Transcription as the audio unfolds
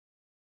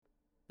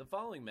The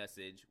following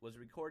message was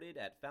recorded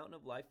at Fountain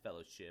of Life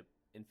Fellowship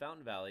in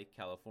Fountain Valley,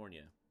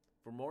 California.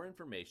 For more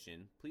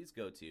information, please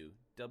go to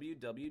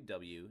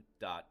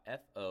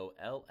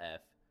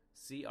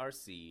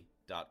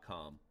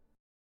www.folfcrc.com.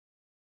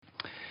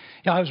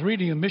 Yeah, I was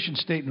reading a mission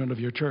statement of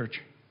your church.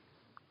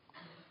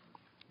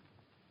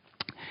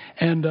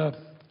 And it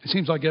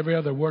seems like every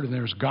other word in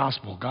there is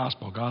gospel,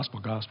 gospel,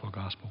 gospel, gospel,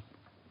 gospel.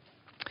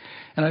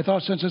 And I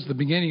thought since it's the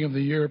beginning of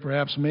the year,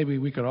 perhaps maybe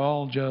we could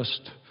all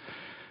just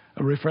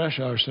refresh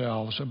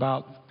ourselves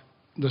about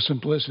the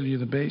simplicity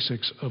and the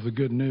basics of the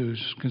good news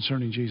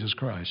concerning Jesus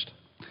Christ.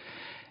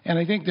 And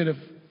I think that if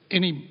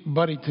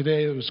anybody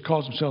today that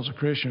calls themselves a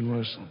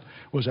Christian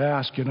was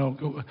asked,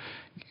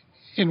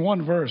 in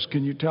one verse,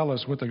 can you tell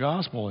us what the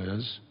gospel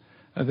is?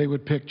 They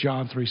would pick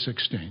John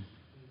 3:16.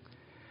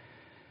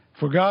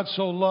 For God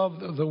so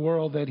loved the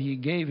world that he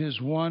gave his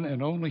one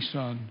and only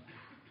Son,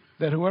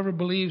 that whoever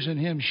believes in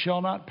him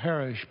shall not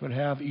perish but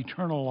have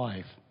eternal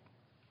life.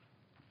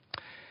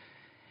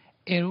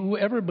 And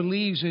whoever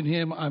believes in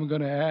him, I'm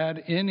going to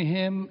add, in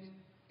him,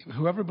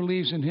 whoever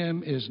believes in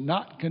him is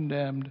not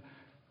condemned,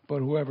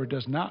 but whoever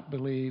does not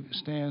believe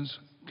stands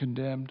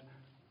condemned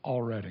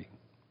already.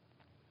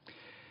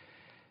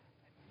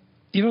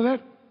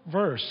 That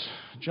verse,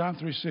 John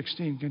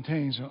 3:16,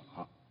 contains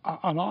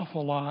an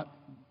awful lot,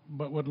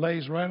 but what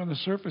lays right on the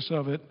surface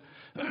of it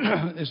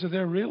is that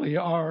there really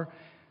are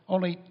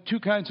only two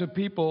kinds of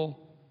people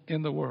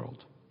in the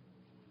world.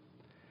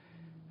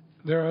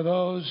 There are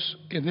those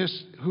in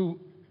this who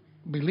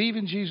believe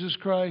in Jesus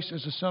Christ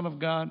as the Son of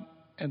God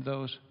and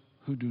those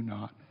who do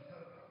not.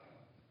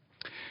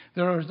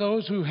 There are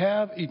those who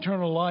have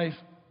eternal life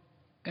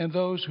and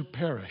those who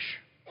perish.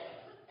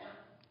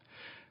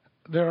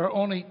 There are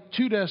only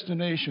two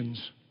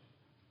destinations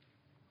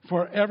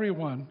for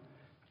everyone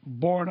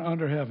born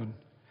under heaven.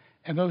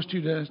 And those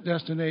two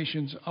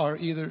destinations are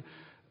either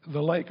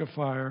the lake of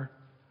fire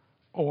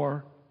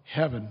or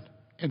heaven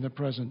in the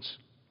presence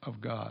of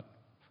God.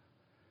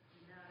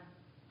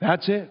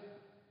 That's it.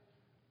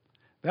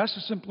 That's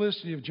the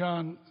simplicity of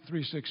John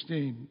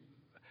 3:16.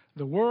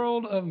 The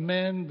world of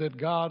men that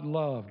God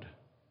loved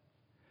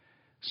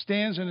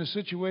stands in a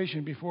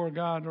situation before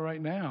God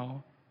right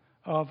now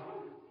of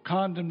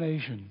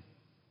condemnation.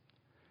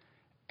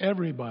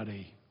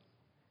 Everybody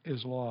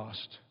is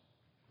lost.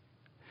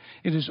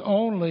 It is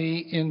only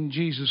in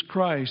Jesus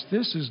Christ,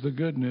 this is the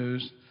good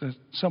news, that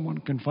someone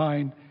can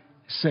find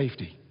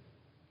safety.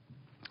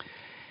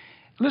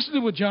 Listen to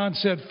what John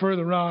said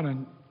further on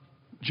in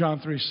John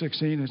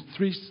 3:16 and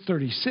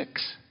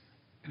 3:36.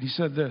 And he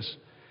said this: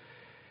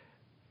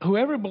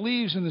 whoever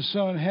believes in the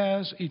Son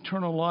has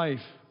eternal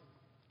life,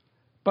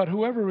 but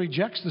whoever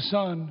rejects the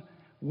Son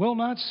will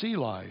not see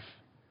life.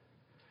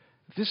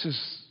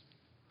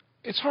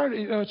 It's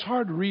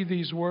hard to read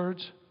these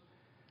words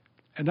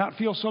and not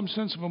feel some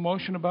sense of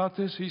emotion about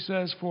this. He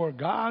says, for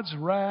God's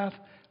wrath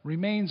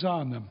remains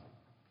on them.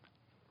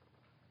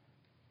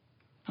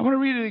 I want to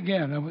read it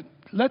again.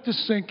 Let this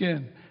sink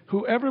in.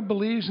 Whoever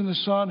believes in the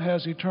Son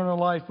has eternal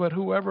life, but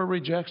whoever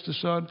rejects the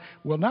Son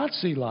will not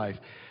see life,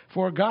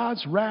 for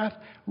God's wrath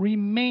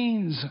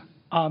remains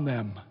on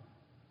them.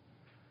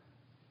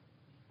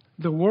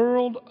 The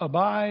world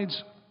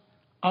abides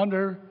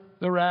under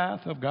the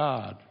wrath of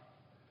God.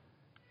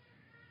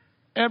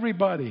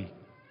 Everybody.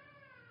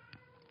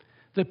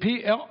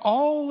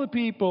 All the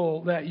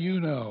people that you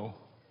know,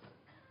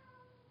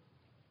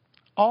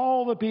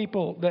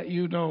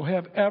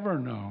 have ever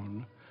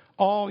known,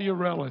 all your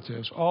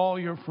relatives, all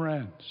your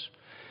friends,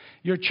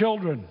 your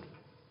children,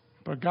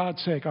 for God's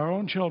sake, our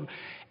own children,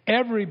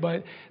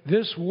 everybody,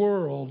 this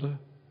world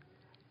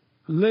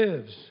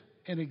lives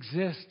and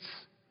exists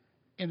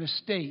in a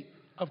state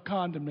of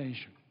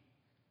condemnation.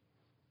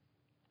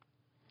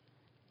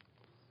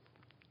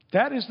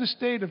 That is the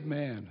state of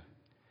man.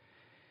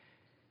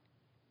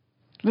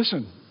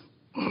 Listen,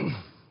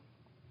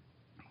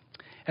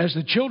 as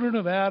the children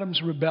of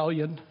Adam's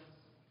rebellion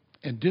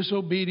and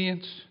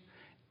disobedience,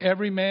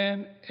 every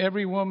man,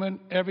 every woman,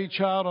 every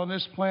child on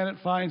this planet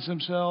finds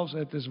themselves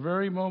at this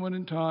very moment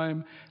in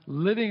time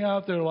living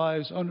out their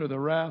lives under the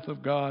wrath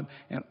of God,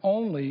 and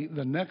only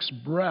the next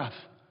breath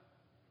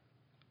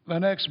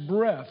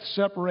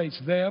separates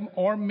them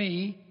or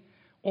me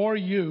or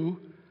you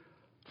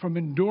from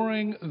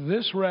enduring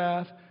this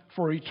wrath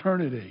for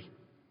eternity.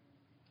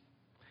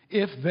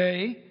 If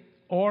they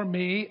or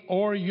me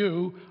or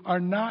you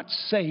are not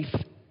safe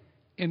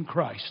in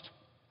Christ.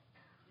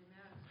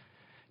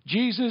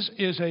 Jesus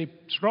is a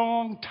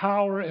strong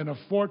tower and a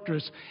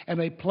fortress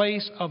and a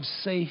place of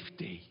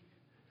safety.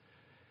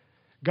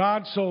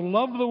 God so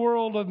loved the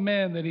world of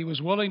men that he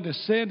was willing to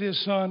send his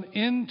Son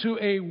into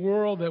a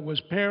world that was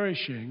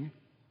perishing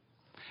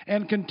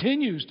and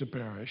continues to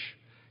perish,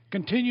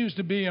 continues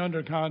to be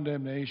under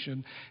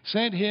condemnation,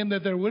 sent him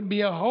that there would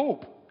be a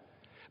hope,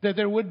 that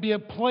there would be a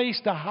place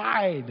to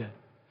hide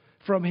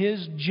from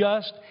his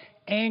just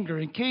anger.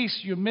 In case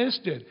you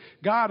missed it,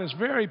 God is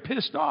very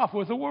pissed off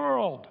with the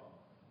world.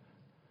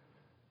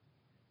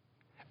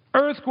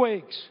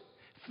 Earthquakes,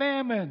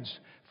 famines,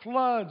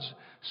 floods,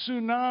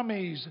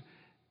 tsunamis,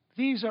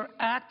 These are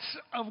acts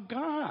of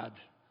God.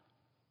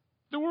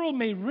 The world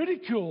may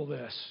ridicule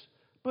this,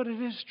 but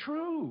it is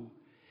true.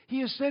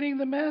 He is sending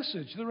the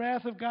message. The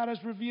wrath of God is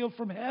revealed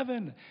from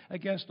heaven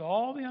against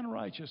all the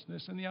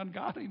unrighteousness and the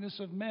ungodliness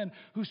of men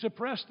who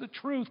suppress the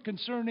truth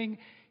concerning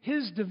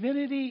His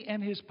divinity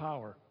and His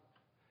power.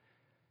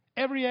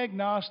 Every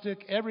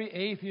agnostic, every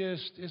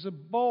atheist is a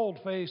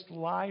bold-faced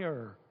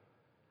liar,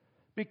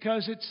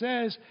 because it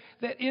says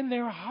that in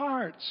their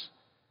hearts,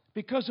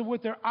 because of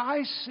what their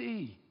eyes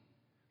see,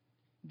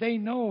 they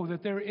know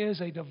that there is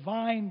a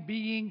divine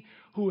being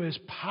who is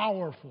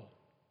powerful.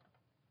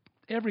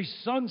 Every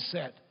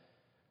sunset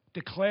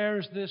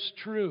declares this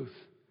truth.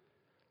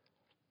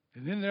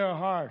 And in their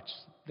hearts,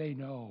 they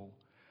know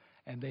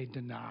and they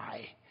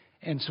deny.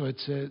 And so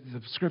it's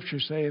the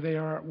scriptures say they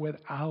are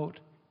without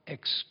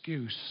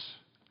excuse.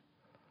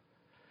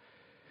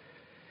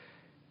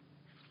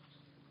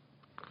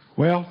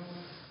 Well,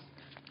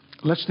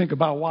 let's think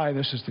about why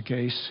this is the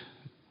case.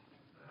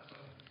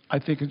 I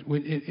think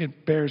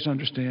it bears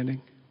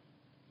understanding.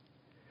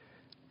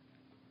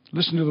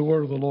 Listen to the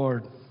word of the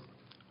Lord.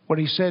 What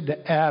He said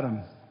to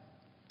Adam.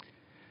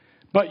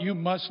 But you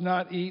must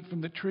not eat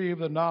from the tree of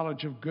the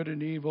knowledge of good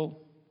and evil.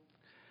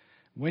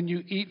 When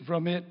you eat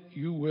from it,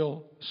 you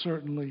will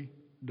certainly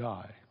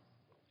die.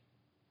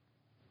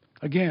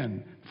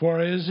 Again, for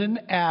as in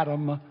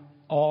Adam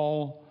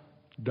all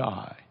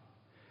die.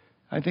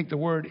 I think the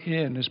word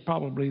in is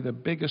probably the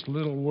biggest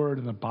little word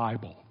in the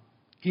Bible.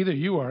 Either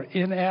you are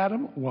in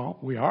Adam, well,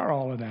 we are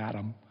all in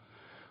Adam,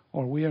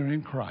 or we are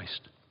in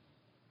Christ.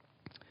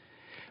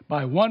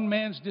 By one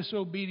man's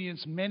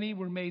disobedience, many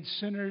were made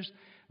sinners.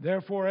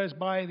 Therefore, as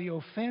by the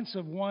offense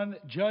of one,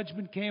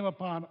 judgment came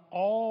upon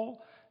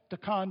all to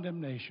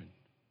condemnation.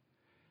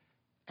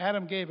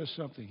 Adam gave us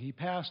something. He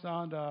passed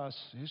on to us,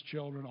 his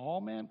children,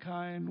 all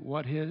mankind,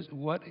 what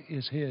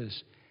is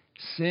his?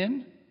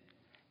 Sin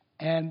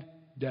and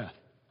death.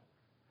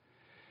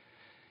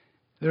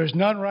 There is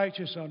none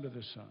righteous under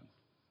the sun.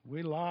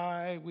 We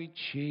lie, we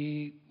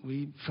cheat,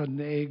 we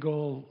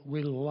finagle,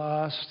 we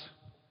lust.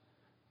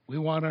 We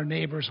want our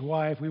neighbor's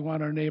wife, we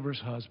want our neighbor's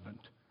husband.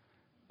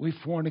 We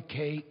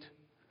fornicate.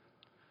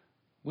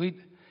 We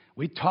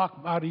talk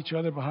about each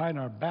other behind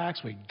our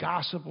backs. We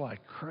gossip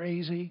like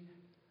crazy.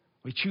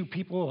 We chew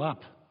people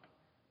up.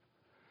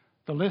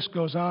 The list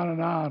goes on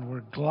and on.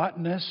 We're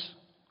gluttonous.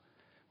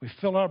 We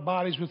fill our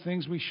bodies with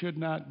things we should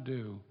not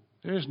do.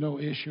 There's no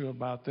issue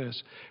about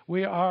this.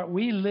 We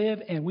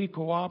live and we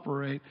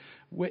cooperate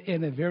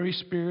in the very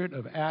spirit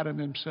of Adam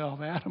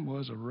himself. Adam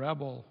was a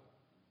rebel.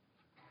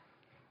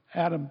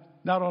 Adam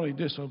not only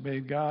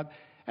disobeyed God,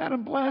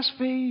 Adam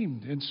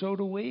blasphemed, and so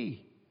do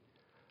we.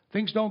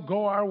 Things don't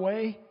go our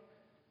way,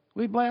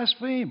 we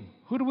blaspheme.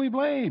 Who do we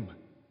blame?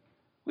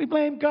 We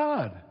blame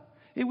God.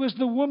 It was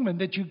the woman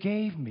that you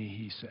gave me,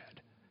 he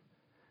said.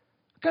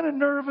 What kind of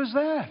nerve is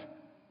that?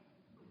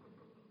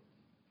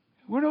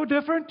 We're no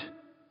different.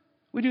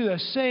 We do the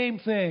same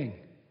thing.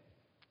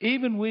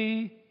 Even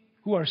we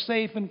who are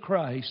safe in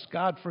Christ,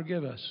 God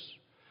forgive us.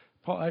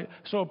 Paul, I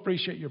so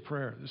appreciate your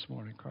prayer this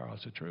morning, Carl.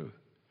 It's the truth.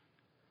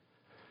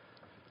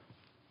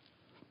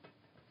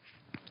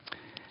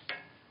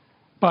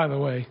 By the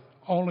way,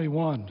 only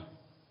one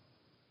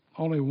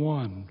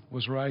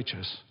was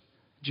righteous,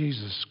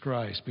 Jesus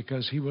Christ,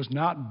 because he was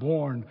not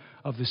born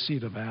of the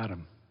seed of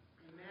Adam.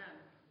 Amen.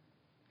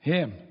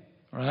 Him,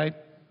 right?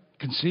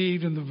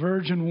 Conceived in the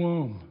virgin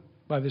womb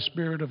by the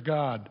Spirit of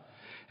God.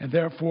 And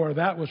therefore,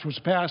 that was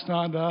passed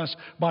on to us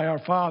by our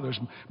fathers.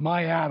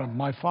 My Adam,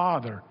 my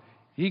father,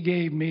 he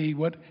gave me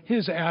what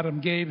his Adam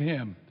gave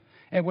him,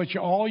 and what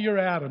all your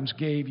Adams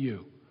gave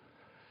you.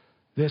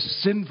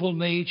 This sinful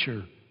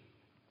nature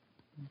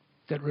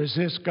that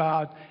resists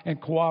God and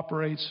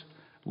cooperates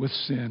with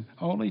sin.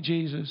 Only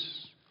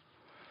Jesus.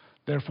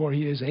 Therefore,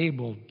 he is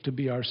able to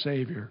be our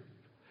Savior.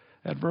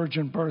 That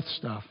virgin birth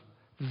stuff,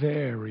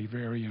 very,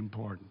 very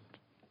important.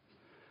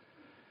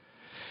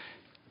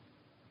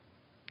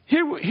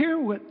 Hear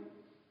what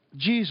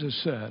Jesus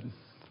said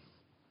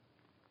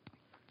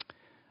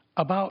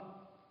about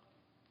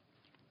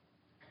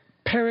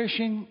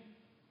perishing,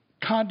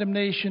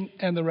 condemnation,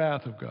 and the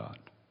wrath of God.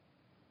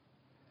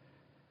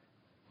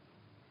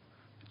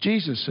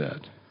 Jesus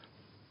said,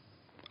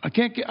 I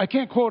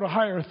can't quote a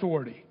higher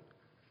authority.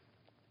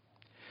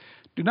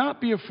 Do not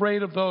be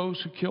afraid of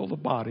those who kill the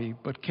body,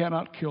 but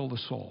cannot kill the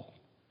soul.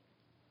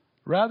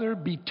 Rather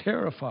be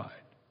terrified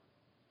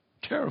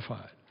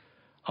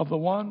of the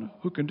one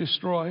who can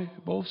destroy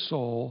both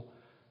soul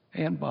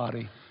and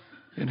body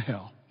in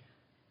hell.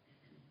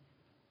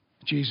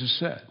 Jesus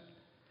said,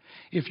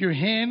 if your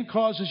hand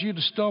causes you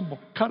to stumble,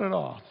 cut it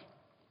off.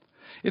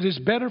 It is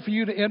better for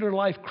you to enter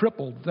life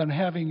crippled than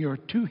having your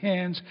two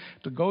hands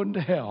to go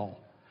into hell,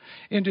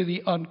 into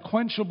the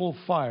unquenchable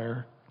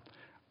fire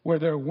where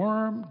their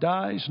worm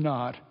dies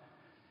not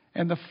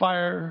and the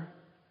fire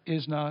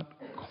is not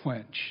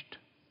quenched.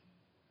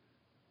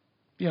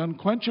 The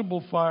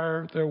unquenchable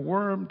fire, their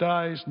worm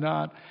dies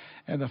not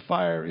and the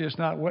fire is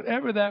not.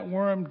 Whatever that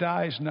worm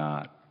dies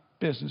not,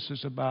 business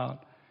is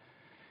about.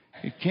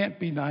 It can't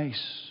be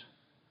nice.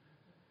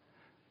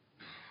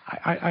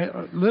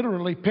 I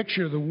literally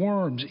picture the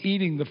worms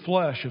eating the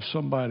flesh of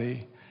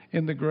somebody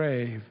in the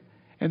grave.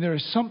 And there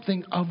is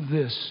something of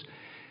this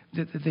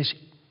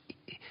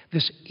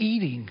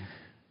eating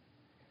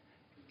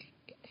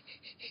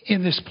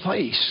in this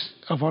place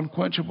of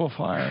unquenchable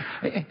fire.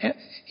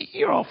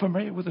 You're all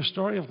familiar with the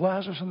story of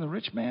Lazarus and the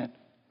rich man.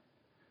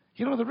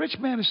 You know, the rich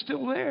man is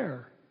still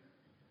there.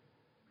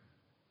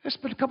 It's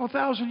been a couple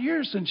thousand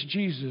years since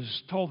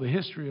Jesus told the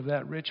history of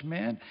that rich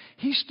man.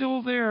 He's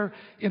still there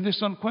in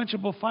this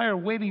unquenchable fire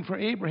waiting for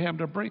Abraham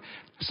to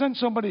send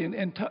somebody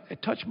and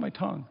touch my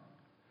tongue.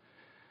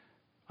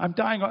 I'm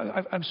dying.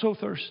 I'm so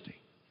thirsty.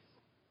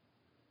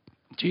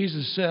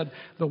 Jesus said,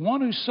 the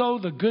one who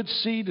sowed the good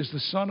seed is the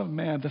Son of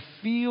Man. The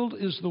field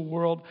is the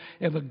world,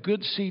 and the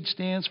good seed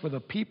stands for the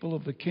people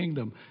of the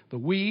kingdom. The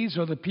weeds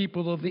are the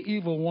people of the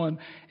evil one,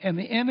 and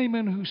the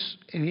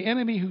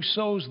enemy who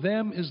sows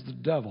them is the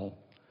devil.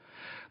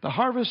 The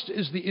harvest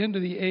is the end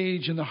of the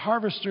age, and the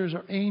harvesters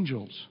are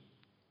angels.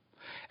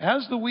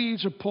 As the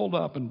weeds are pulled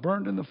up and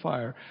burned in the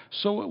fire,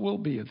 so it will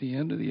be at the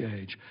end of the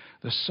age.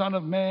 The Son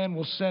of Man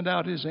will send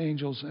out his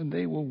angels, and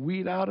they will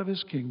weed out of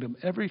his kingdom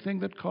everything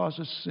that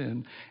causes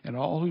sin and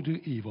all who do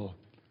evil.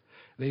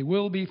 They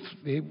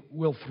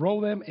will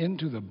throw them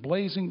into the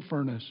blazing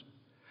furnace,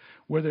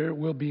 where there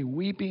will be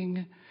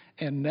weeping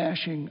and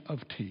gnashing of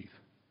teeth.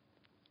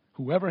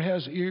 Whoever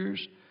has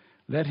ears,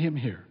 let him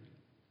hear.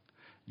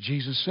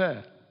 Jesus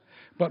said,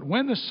 but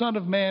when the Son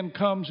of Man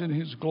comes in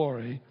his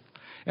glory,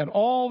 and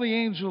all the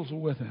angels are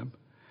with him,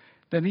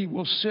 then he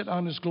will sit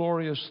on his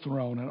glorious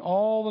throne, and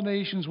all the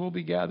nations will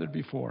be gathered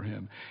before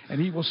him. And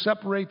he will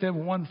separate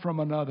them one from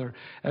another,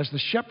 as the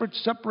shepherd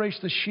separates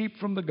the sheep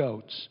from the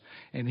goats.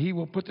 And he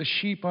will put the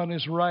sheep on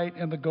his right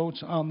and the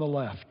goats on the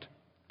left.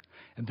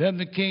 And then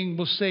the king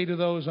will say to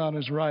those on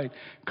his right,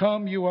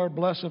 come, you are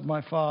blessed of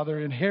my Father,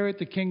 inherit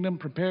the kingdom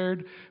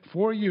prepared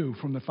for you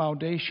from the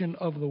foundation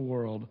of the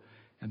world.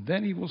 And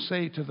then he will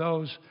say to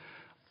those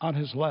on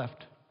his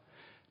left,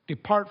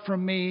 depart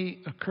from me,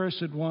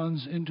 accursed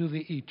ones, into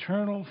the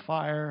eternal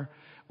fire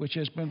which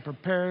has been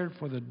prepared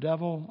for the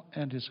devil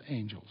and his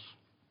angels.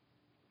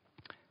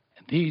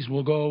 And these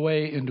will go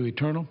away into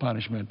eternal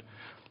punishment,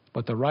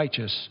 but the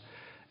righteous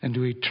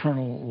into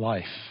eternal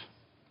life.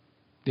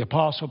 The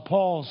Apostle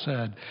Paul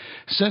said,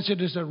 since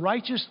it is a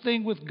righteous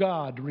thing with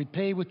God to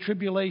repay with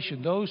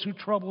tribulation those who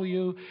trouble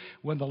you,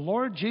 when the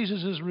Lord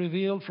Jesus is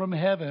revealed from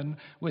heaven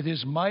with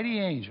his mighty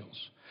angels,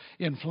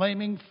 in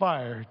flaming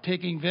fire,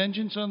 taking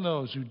vengeance on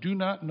those who do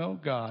not know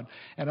God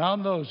and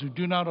on those who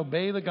do not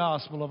obey the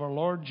gospel of our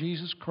Lord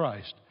Jesus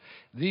Christ.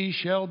 These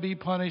shall be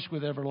punished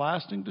with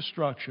everlasting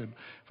destruction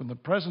from the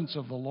presence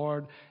of the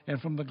Lord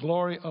and from the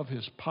glory of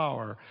his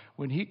power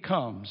when he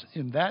comes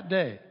in that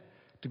day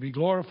to be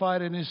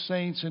glorified in his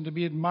saints and to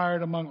be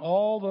admired among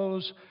all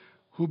those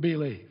who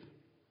believe.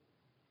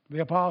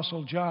 The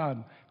Apostle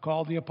John,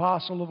 called the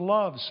Apostle of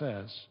Love,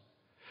 says,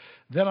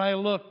 then I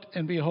looked,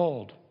 and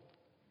behold,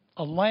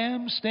 a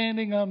lamb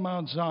standing on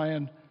Mount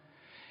Zion.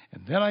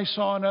 And then I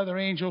saw another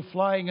angel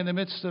flying in the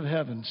midst of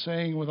heaven,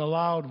 saying with a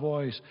loud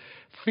voice,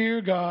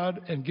 fear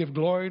God and give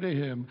glory to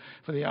him,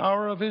 for the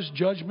hour of his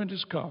judgment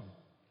is come.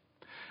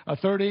 A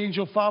third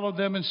angel followed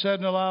them and said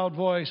in a loud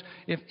voice,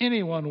 if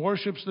anyone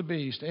worships the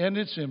beast and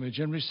its image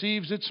and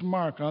receives its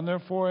mark on their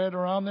forehead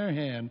or on their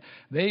hand,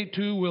 they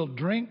too will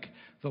drink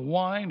the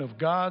wine of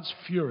God's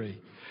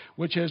fury,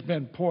 which has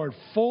been poured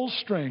full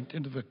strength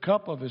into the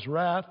cup of his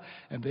wrath,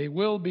 and they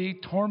will be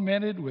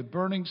tormented with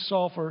burning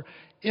sulfur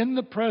in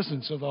the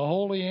presence of the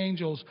holy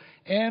angels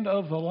and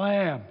of the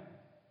Lamb.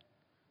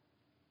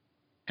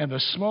 And the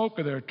smoke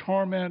of their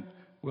torment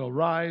will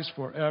rise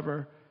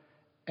forever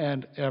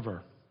and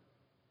ever.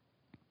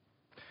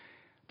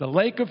 The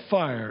lake of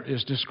fire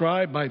is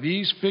described by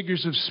these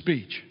figures of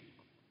speech.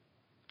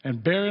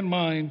 And bear in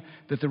mind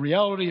that the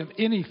reality of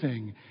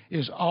anything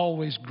is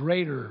always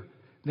greater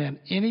than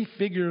any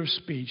figure of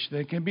speech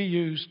that can be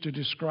used to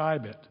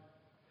describe it.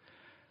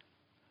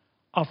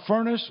 A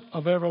furnace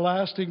of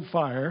everlasting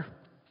fire,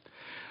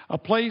 a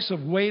place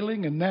of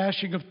wailing and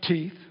gnashing of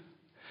teeth,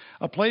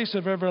 a place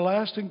of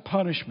everlasting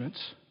punishments,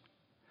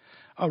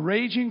 a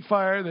raging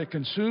fire that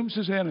consumes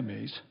his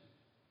enemies,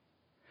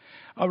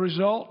 a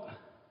result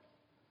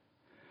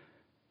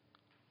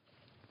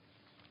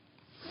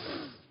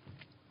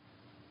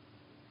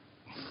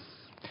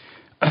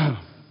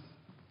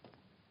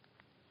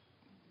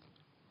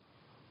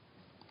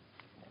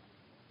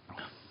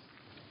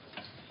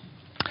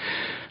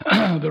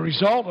the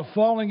result of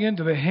falling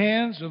into the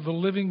hands of the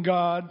living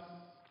God,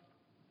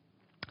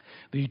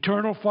 the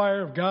eternal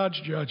fire of God's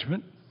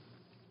judgment,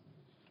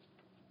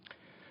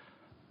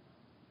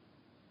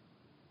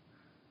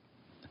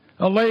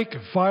 a lake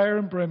of fire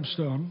and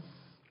brimstone,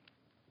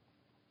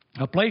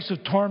 a place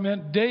of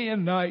torment day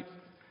and night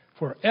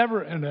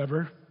forever and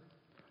ever,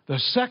 the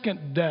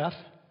second death,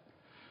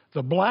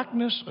 the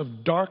blackness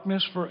of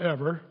darkness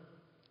forever,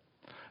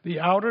 the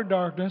outer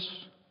darkness,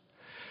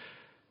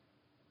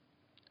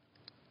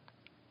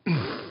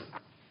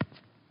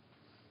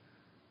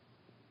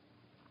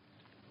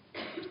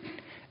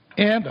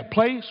 and a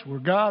place where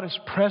God is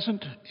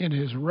present in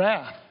his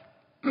wrath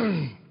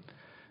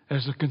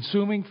as the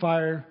consuming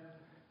fire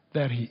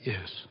that he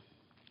is.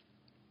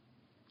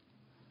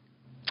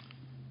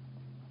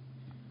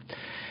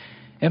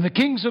 And the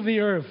kings of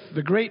the earth,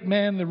 the great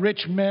men, the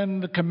rich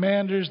men, the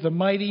commanders, the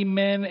mighty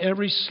men,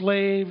 every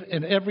slave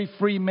and every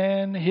free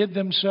man hid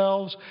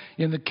themselves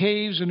in the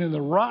caves and in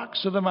the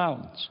rocks of the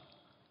mountains.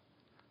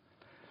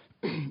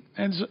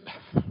 And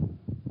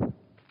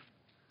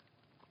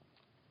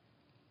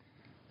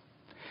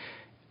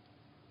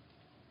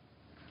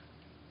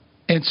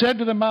said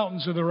to the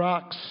mountains of the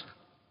rocks,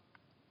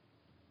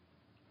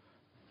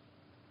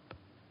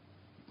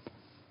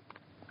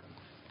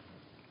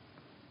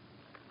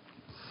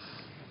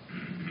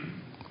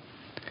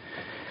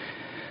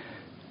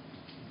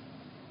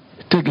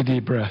 take a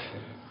deep breath.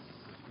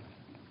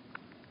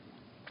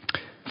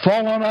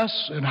 Fall on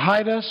us and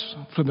hide us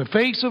from the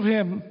face of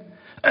him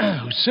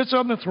who sits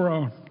on the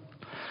throne.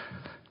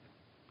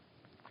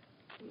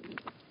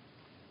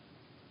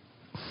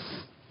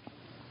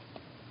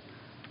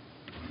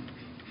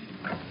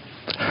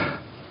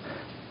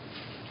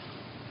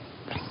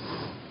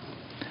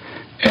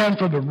 And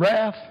from the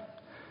wrath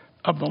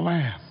of the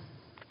Lamb.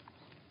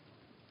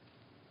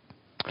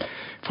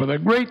 For the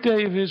great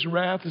day of his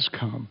wrath is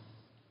come.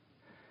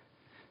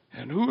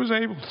 And who is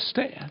able to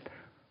stand?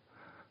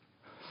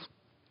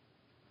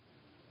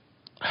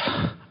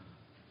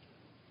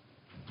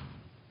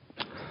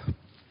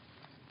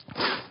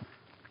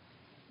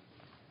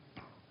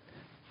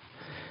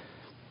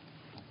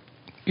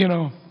 You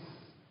know,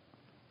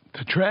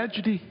 the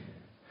tragedy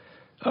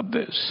of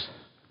this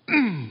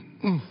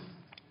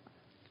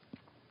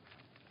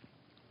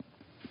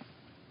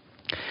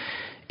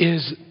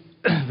is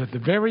that the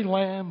very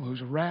Lamb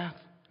whose wrath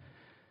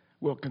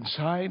will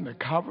consign the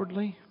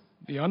cowardly,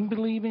 the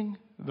unbelieving,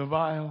 the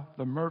vile,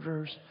 the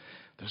murderers,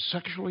 the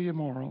sexually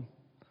immoral,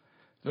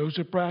 those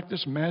who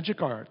practice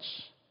magic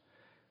arts,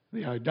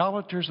 the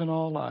idolaters and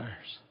all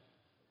liars,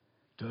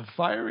 to the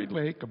fiery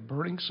lake of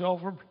burning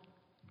sulfur,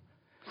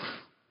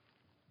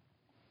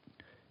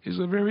 is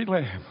the very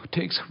Lamb who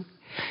takes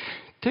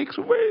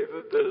away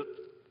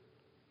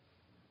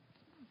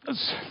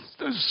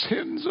the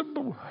sins of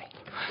the world.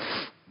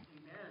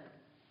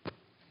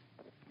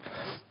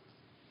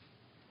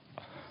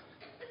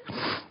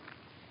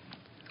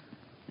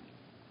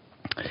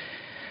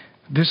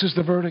 This is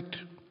the verdict.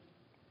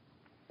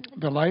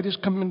 The light has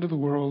come into the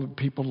world.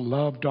 People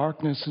love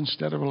darkness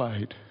instead of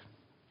light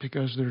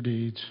because their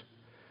deeds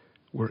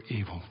were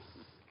evil.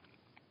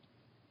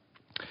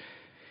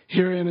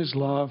 Herein is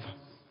love.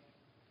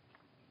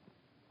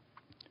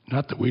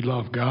 Not that we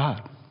love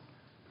God,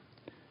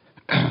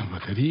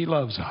 but that he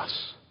loves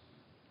us.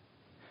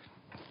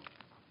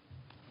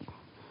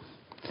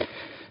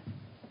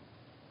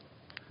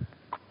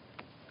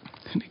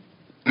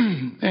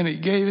 And he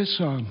gave his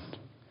Son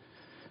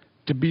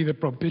to be the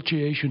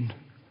propitiation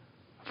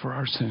for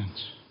our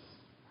sins.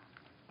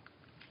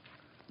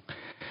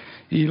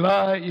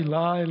 Eli,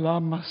 Eli,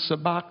 lama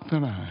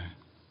sabachthani.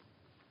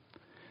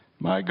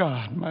 My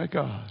God,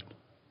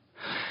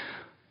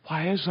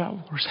 why hast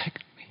thou forsaken me?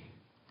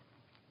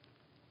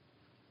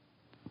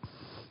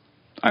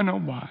 I know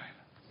why.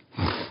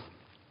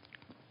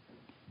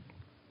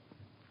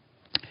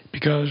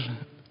 Because,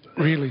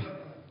 really,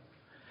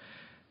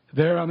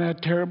 there on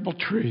that terrible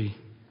tree,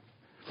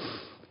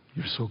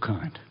 you're so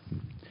kind.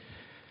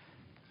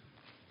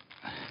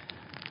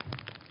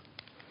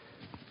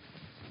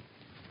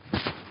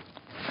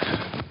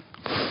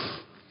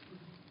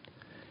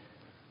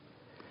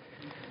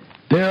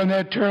 There on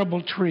that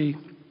terrible tree,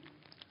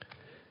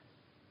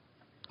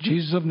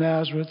 Jesus of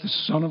Nazareth, the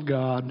Son of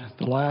God,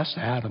 the last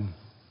Adam,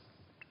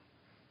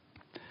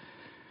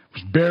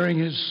 was bearing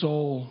his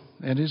soul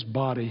and his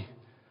body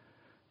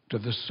to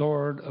the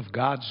sword of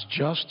God's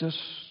justice,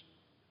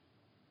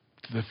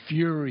 to the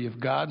fury of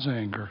God's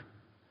anger,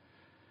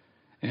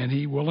 and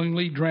he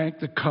willingly drank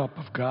the cup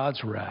of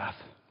God's wrath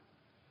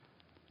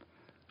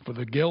for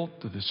the guilt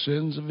of the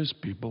sins of his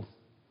people.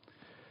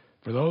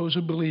 For those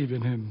who believe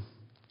in him,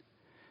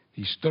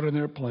 he stood in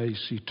their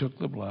place, he took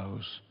the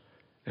blows,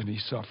 and he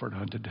suffered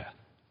unto death.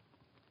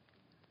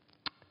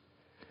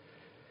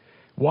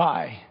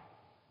 Why?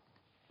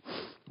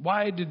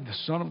 Why did the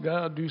Son of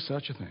God do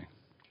such a thing?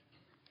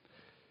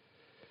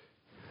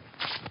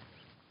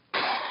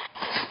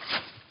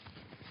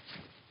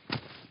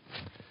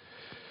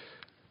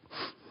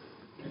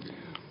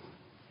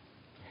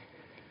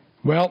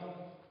 Well,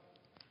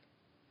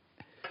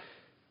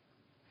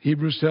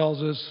 Hebrews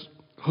tells us,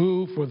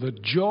 who for the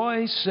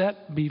joy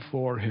set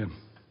before him,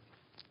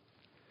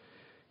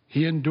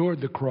 he endured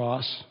the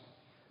cross,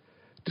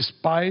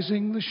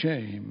 despising the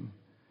shame,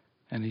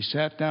 and he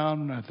sat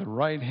down at the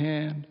right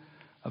hand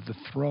of the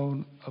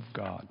throne of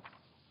God.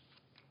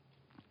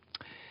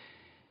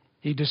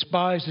 He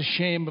despised the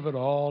shame of it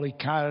all. He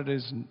counted it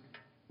as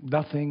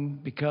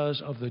nothing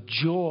because of the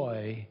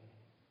joy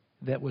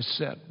that was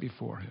set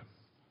before him.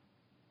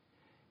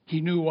 He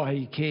knew why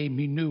he came.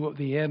 He knew what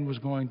the end was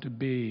going to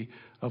be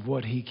of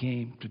what he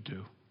came to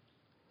do.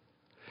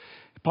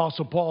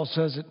 Apostle Paul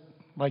says it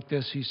like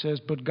this. He says,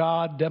 "But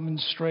God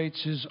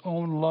demonstrates his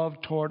own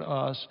love toward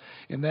us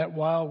in that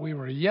while we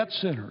were yet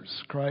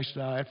sinners, Christ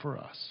died for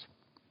us.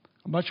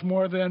 Much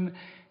more then,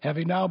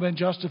 having now been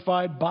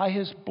justified by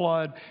his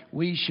blood,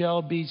 we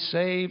shall be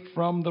saved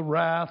from the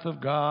wrath of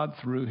God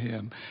through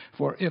him.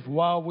 For if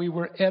while we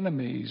were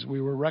enemies,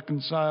 we were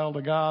reconciled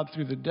to God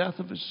through the death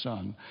of his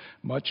Son,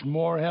 much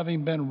more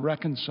having been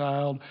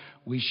reconciled,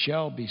 we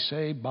shall be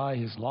saved by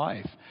his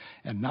life.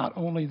 And not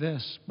only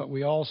this, but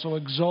we also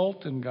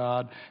exult in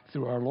God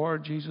through our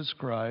Lord Jesus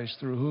Christ,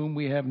 through whom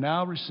we have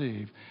now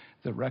received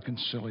the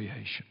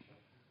reconciliation."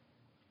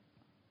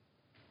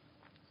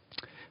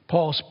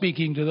 Paul,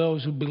 speaking to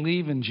those who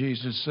believe in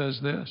Jesus, says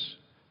this,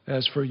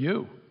 "As for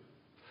you,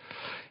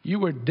 you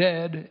were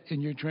dead in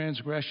your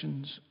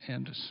transgressions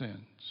and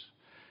sins,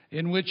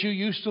 in which you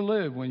used to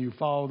live when you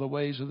followed the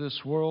ways of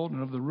this world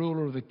and of the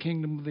ruler of the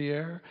kingdom of the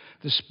air,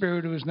 the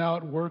spirit who is now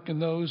at work in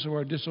those who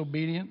are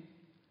disobedient.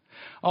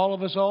 All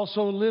of us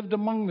also lived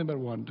among them at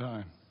one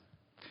time,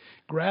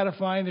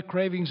 gratifying the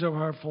cravings of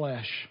our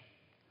flesh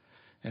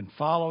and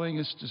following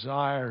its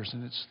desires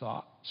and its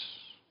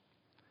thoughts.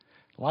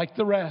 Like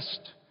the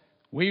rest,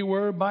 we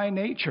were by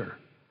nature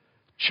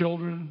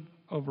children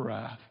of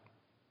wrath.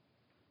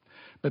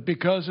 But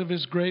because of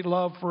his great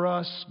love for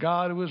us,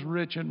 God, who is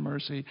rich in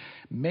mercy,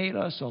 made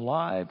us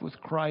alive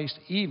with Christ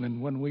even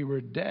when we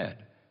were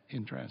dead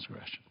in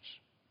transgressions.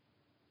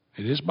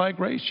 It is by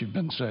grace you've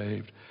been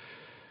saved.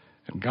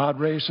 And God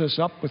raised us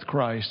up with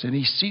Christ, and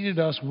he seated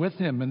us with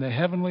him in the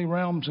heavenly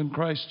realms in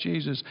Christ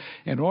Jesus,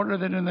 in order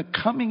that in the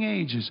coming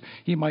ages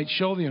he might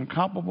show the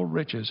incomparable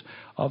riches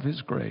of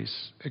his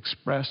grace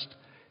expressed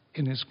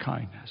in his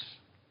kindness."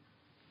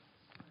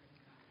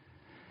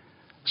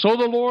 So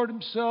the Lord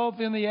himself,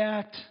 in the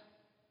act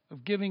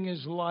of giving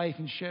his life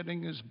and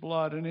shedding his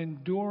blood and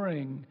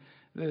enduring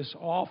this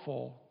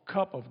awful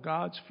cup of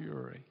God's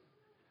fury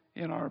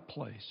in our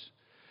place,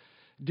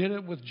 did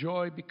it with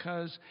joy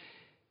because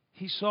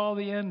he saw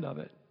the end of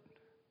it.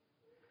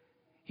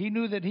 He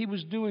knew that he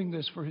was doing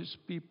this for his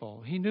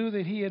people. He knew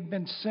that he had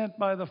been sent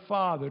by the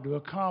Father to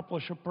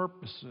accomplish a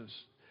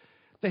purposes,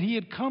 that he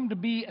had come to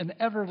be an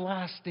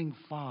everlasting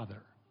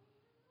Father.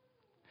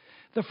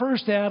 The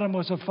first Adam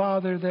was a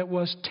father that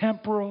was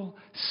temporal,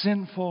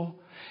 sinful,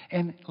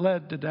 and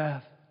led to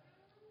death.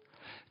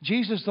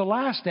 Jesus, the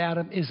last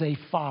Adam, is a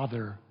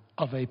father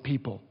of a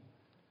people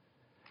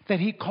that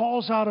he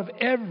calls out of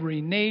every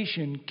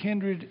nation,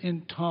 kindred,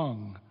 and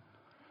tongue.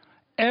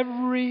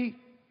 Every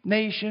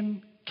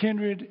nation,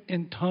 kindred,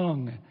 and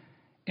tongue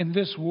in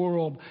this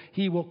world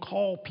he will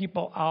call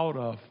people out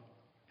of.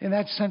 In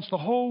that sense, the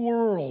whole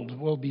world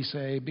will be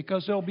saved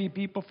because there'll be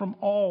people from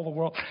all the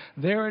world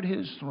there at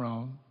his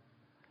throne.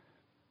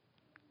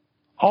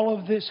 All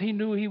of this he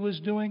knew he was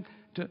doing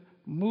to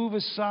move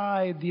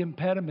aside the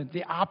impediment,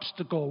 the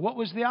obstacle. What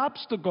was the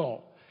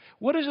obstacle?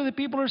 What is it that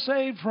people are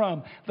saved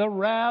from? The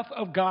wrath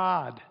of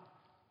God.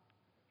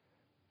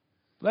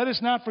 Let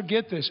us not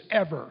forget this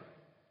ever.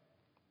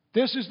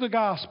 This is the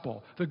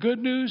gospel. The good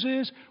news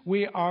is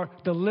we are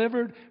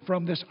delivered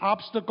from this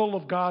obstacle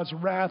of God's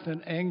wrath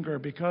and anger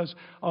because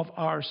of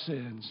our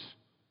sins.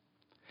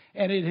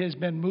 And it has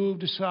been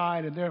moved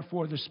aside, and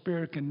therefore the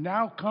Spirit can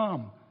now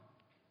come.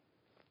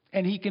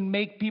 And he can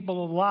make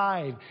people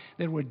alive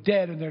that were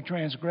dead in their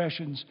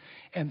transgressions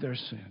and their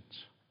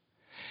sins.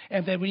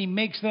 And that when he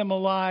makes them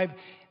alive,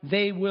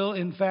 they will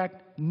in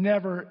fact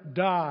never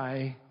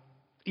die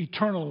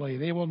eternally.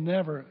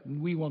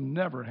 We will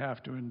never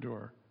have to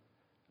endure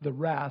the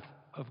wrath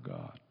of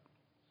God.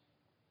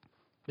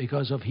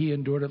 Because of he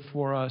endured it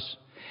for us,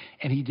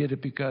 and he did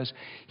it because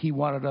he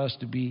wanted us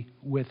to be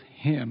with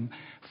him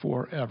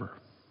forever.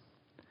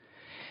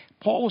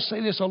 Paul will say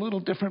this a little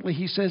differently.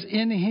 He says,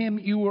 "In him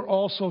you were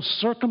also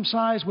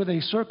circumcised with a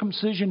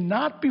circumcision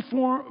not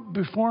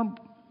performed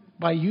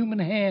by human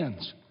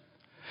hands.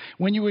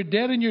 When you were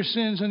dead in your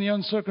sins and the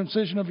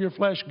uncircumcision of your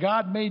flesh,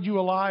 God made you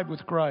alive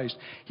with Christ.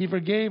 He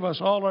forgave us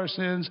all our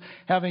sins,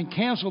 having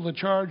canceled the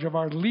charge of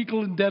our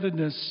legal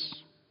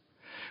indebtedness,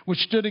 which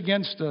stood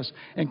against us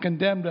and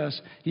condemned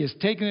us. He has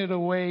taken it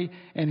away,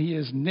 and he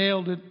has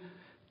nailed it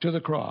to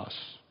the cross."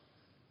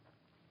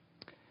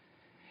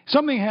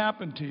 Something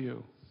happened to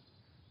you.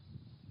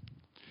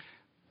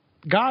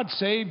 God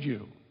saved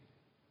you.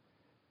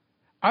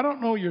 I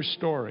don't know your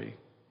story,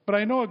 but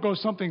I know it goes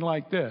something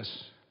like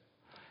this.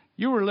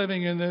 You were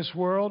living in this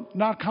world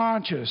not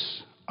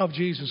conscious of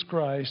Jesus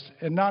Christ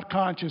and not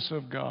conscious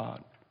of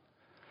God.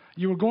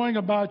 You were going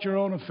about your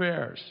own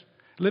affairs,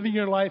 living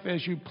your life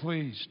as you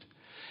pleased,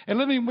 and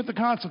living with the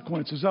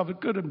consequences of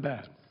it, good and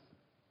bad.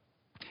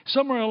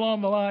 Somewhere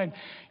along the line,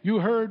 you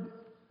heard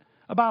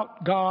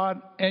about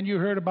God, and you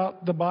heard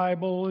about the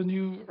Bible, and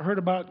you heard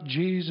about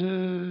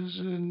Jesus,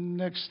 and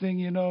next thing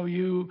you know,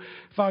 you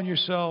found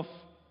yourself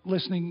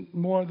listening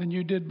more than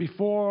you did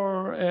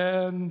before,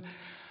 and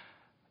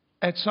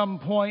at some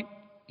point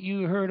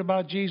you heard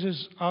about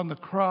Jesus on the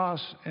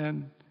cross,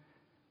 and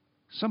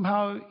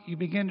somehow you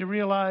begin to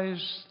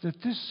realize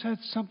that this had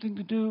something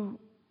to do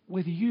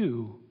with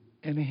you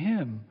and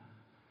him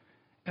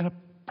and a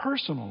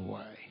personal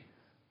way.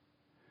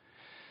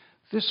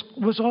 This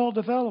was all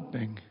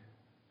developing.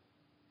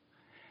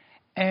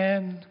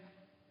 And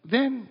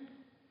then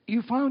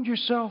you found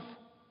yourself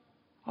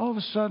all of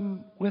a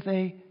sudden with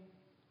a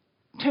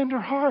tender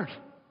heart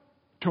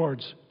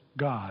towards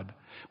God,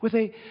 with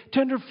a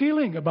tender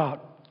feeling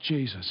about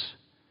Jesus.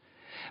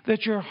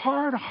 That your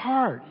hard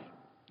heart,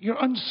 your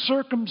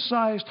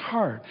uncircumcised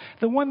heart,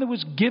 the one that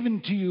was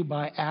given to you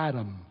by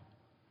Adam,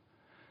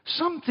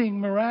 something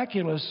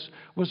miraculous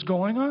was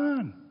going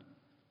on.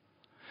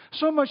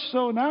 So much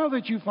so now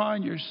that you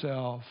find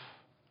yourself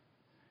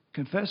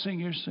confessing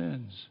your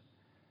sins,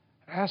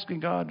 asking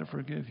God to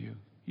forgive you.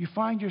 You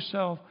find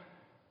yourself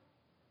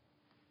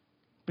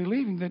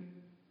believing that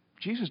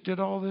Jesus did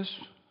all this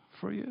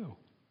for you.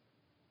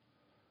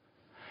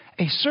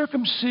 A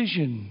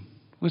circumcision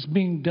was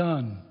being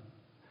done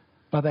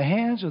by the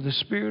hands of the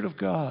Spirit of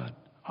God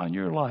on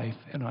your life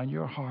and on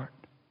your heart.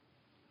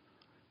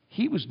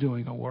 He was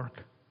doing a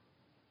work.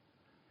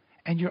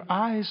 And your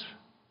eyes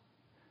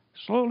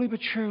slowly but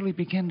surely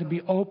began to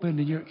be opened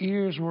and your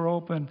ears were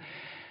open.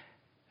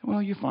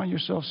 Well, you find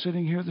yourself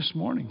sitting here this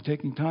morning,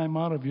 taking time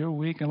out of your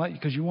week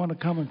because you want to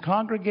come and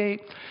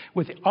congregate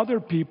with other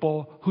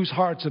people whose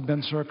hearts have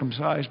been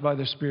circumcised by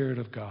the Spirit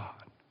of God.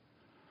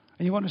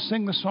 And you want to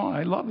sing the song.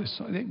 I love this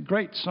song.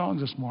 Great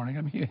songs this morning.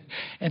 I mean,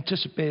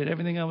 anticipated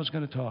everything I was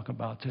going to talk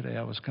about today.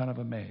 I was kind of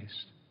amazed.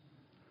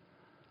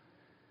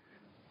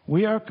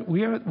 We are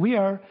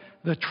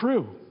the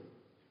true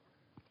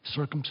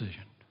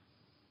circumcision.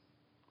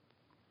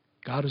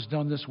 God has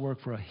done this work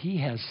for us. He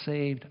has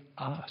saved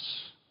us.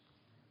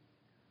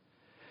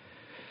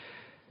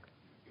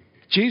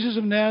 Jesus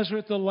of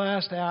Nazareth, the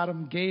last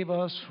Adam, gave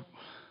us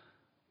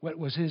what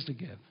was his to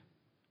give: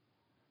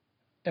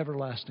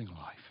 everlasting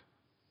life.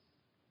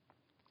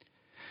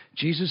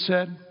 Jesus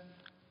said,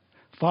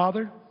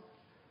 Father,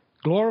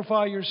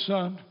 glorify your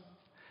Son,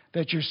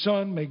 that your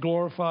Son may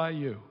glorify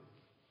you.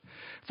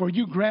 For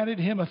you granted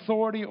him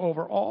authority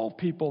over all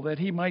people, that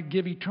he might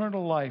give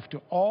eternal life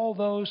to all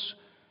those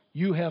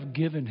you have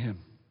given him.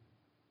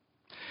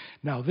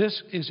 Now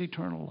this is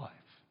eternal life,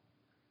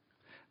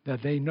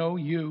 that they know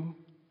you,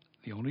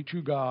 the only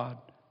true God,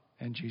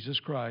 and Jesus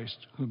Christ,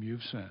 whom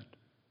you've sent.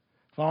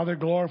 Father,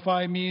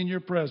 glorify me in your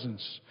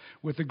presence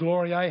with the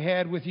glory I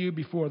had with you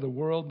before the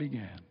world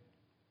began.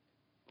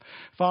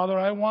 Father,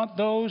 I want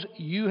those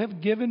you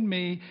have given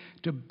me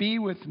to be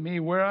with me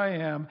where I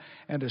am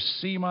and to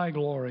see my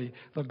glory,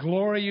 the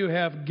glory you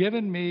have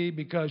given me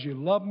because you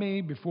loved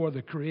me before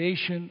the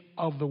creation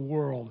of the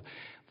world.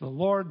 The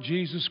Lord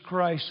Jesus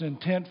Christ's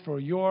intent for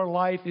your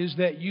life is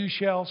that you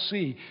shall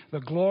see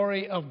the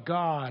glory of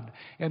God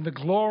and the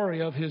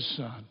glory of his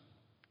Son.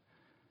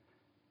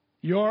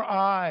 Your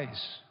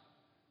eyes,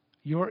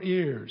 your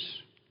ears,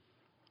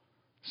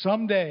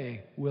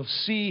 someday will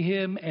see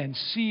him and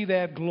see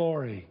that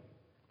glory.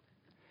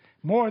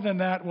 More than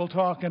that, we'll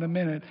talk in a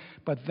minute,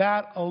 but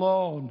that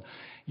alone,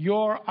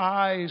 your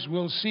eyes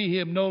will see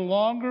him. No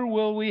longer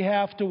will we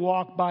have to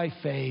walk by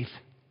faith,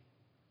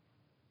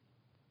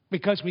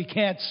 because we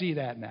can't see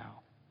that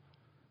now,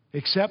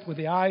 except with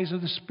the eyes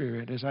of the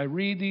Spirit. As I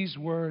read these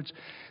words,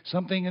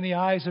 something in the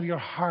eyes of your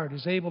heart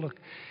is able to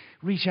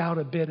reach out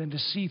a bit and to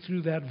see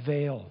through that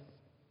veil.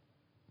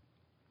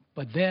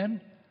 But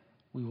then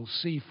we will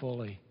see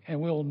fully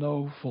and we'll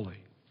know fully.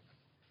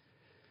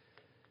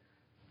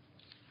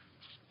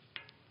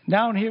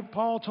 Down here,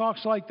 Paul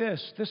talks like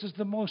this. This is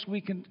the most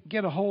we can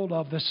get a hold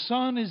of. The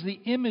Son is the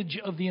image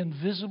of the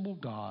invisible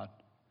God.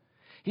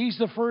 He's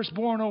the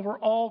firstborn over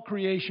all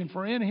creation,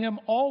 for in him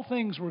all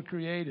things were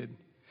created.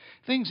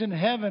 Things in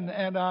heaven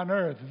and on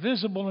earth,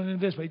 visible and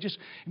invisible. It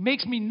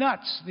makes me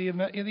nuts. The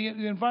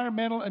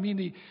environmental,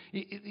 the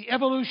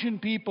evolution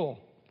people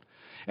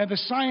and the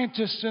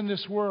scientists in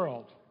this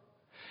world.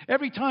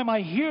 Every time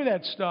I hear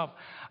that stuff,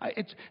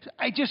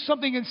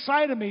 something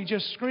inside of me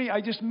just screams.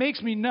 It just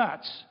makes me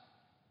nuts.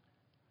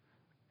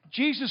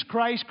 Jesus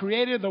Christ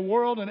created the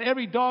world and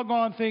every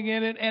doggone thing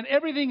in it, and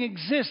everything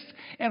exists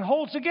and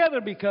holds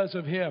together because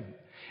of him.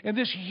 And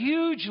this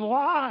huge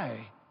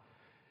lie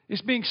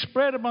is being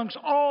spread amongst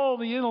all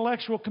the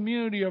intellectual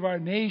community of our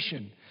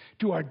nation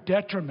to our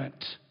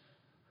detriment.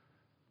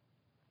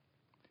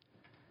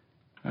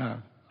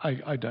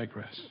 I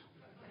digress.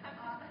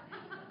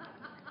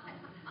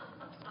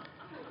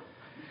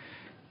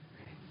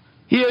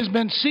 He has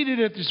been seated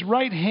at his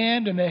right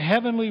hand in the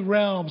heavenly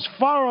realms,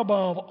 far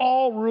above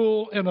all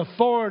rule and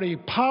authority,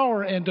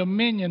 power and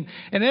dominion,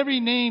 and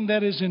every name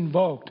that is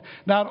invoked,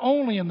 not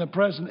only in the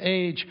present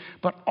age,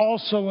 but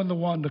also in the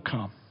one to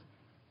come.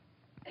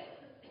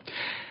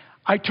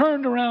 I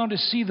turned around to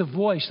see the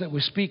voice that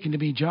was speaking to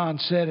me, John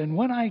said, and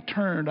when I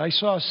turned, I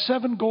saw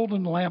 7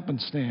 golden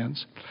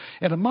lampstands,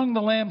 and among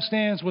the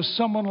lampstands was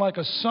someone like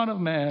a son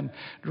of man,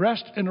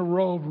 dressed in a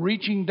robe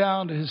reaching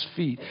down to his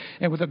feet,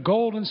 and with a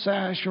golden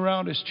sash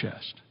around his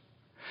chest.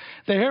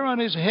 The hair on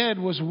his head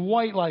was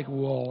white like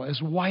wool,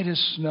 as white as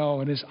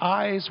snow, and his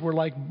eyes were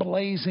like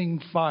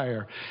blazing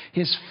fire.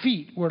 His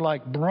feet were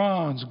like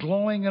bronze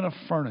glowing in a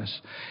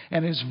furnace,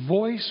 and his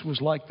voice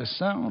was like the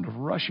sound of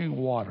rushing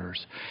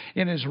waters.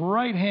 In his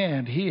right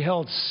hand he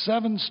held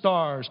 7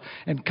 stars,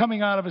 and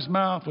coming out of his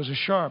mouth was a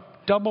sharp,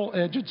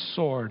 double-edged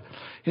sword.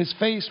 His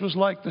face was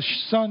like the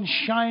sun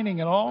shining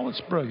in all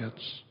its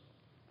brilliance.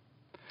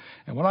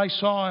 And when I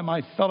saw him,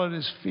 I fell at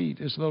his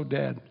feet as though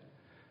dead.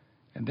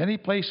 And then he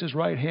placed his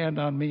right hand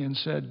on me and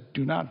said,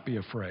 "Do not be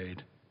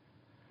afraid.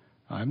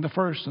 I am the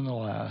first and the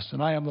last,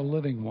 and I am the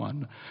living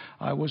one.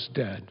 I was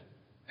dead,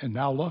 and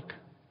now look,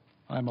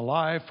 I am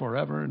alive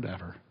forever and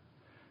ever,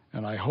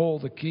 and I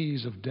hold the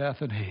keys of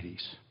death and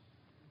Hades."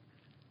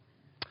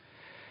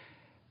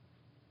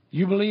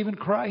 You believe in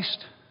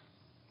Christ?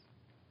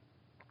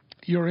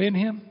 You're in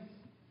Him?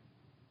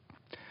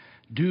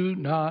 Do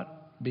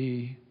not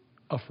be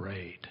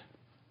afraid.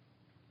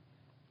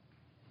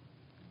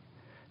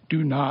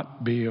 Do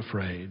not be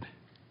afraid.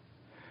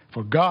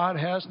 For God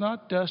has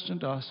not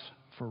destined us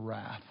for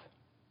wrath,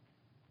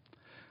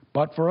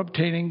 but for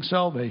obtaining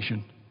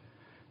salvation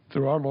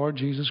through our Lord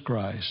Jesus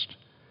Christ,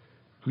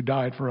 who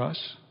died for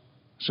us,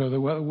 so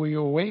that whether we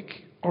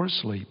awake or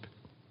asleep,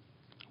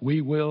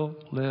 we will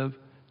live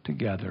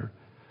together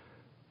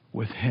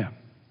with Him.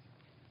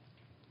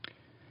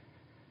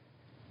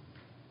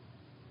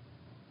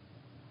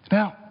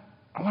 Now,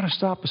 I want to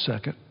stop a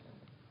second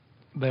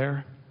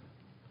there.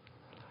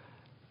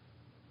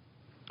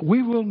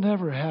 We will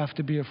never have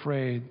to be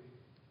afraid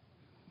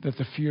that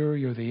the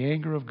fury or the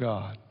anger of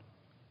God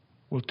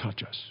will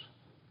touch us.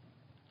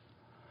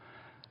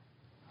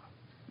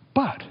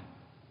 But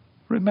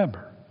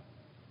remember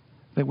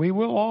that we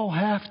will all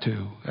have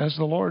to, as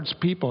the Lord's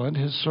people and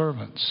His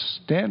servants,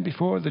 stand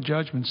before the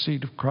judgment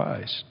seat of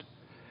Christ.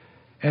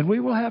 And we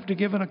will have to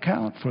give an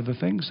account for the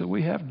things that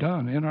we have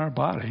done in our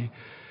body,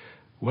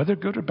 whether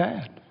good or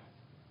bad.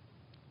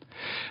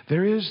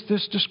 There is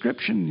this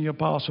description the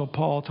Apostle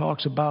Paul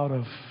talks about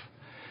of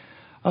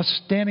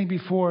us standing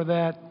before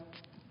that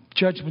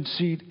judgment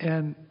seat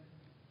and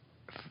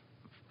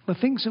the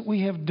things that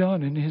we have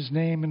done in His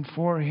name and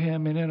for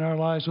Him and in our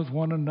lives with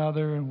one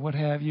another and what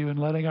have you, and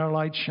letting our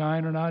light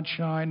shine or not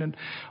shine, and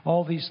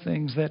all these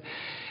things that,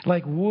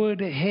 like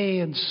wood, hay,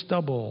 and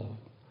stubble,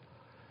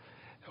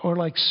 or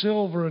like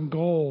silver and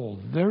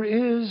gold, there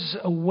is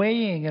a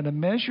weighing and a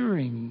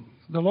measuring.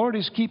 The Lord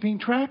is keeping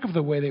track of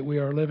the way that we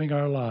are living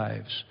our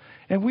lives.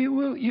 And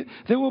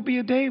there will be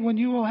a day when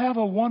you will have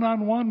a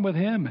one-on-one with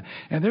Him.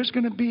 And there's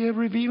going to be a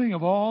revealing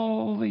of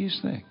all these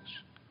things.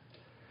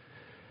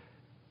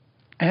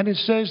 And it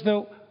says,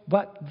 though,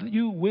 but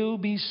you will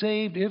be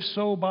saved, if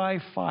so by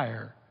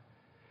fire.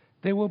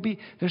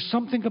 There's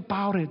something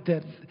about it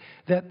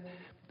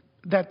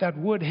that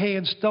wood, hay,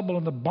 and stubble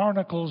and the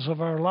barnacles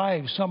of our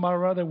lives, somehow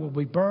or other, will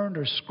be burned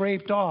or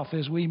scraped off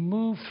as we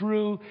move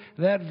through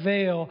that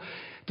veil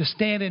to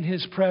stand in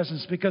His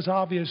presence, because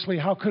obviously,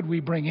 how could we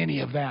bring any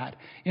of that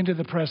into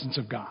the presence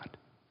of God?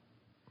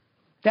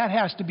 That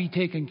has to be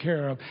taken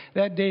care of.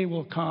 That day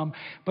will come,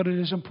 but it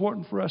is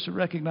important for us to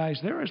recognize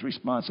there is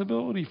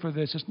responsibility for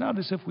this. It's not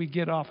as if we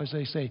get off, as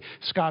they say,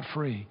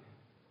 scot-free.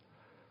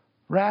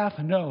 Wrath,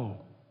 no.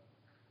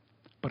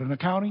 But an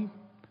accounting,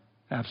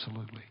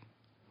 absolutely.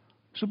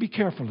 So be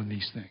careful in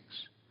these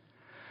things.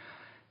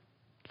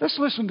 Let's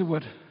listen to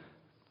what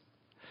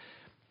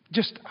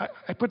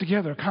I put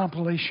together a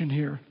compilation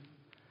here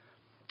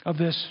of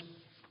this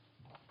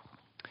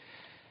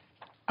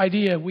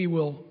idea we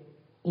will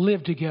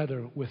live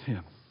together with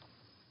Him.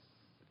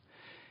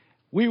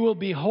 We will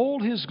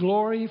behold His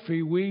glory,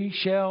 for we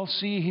shall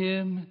see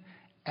Him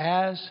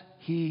as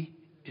He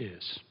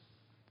is.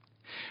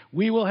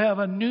 We will have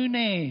a new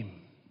name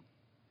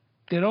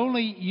that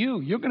only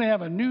you're going to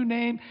have a new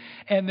name,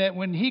 and that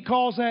when He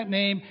calls that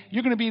name,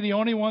 you're going to be the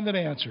only one that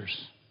answers.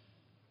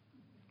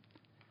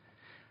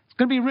 It's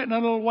going to be written on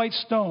a little white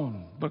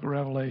stone, Book of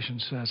Revelation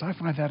says. I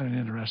find that an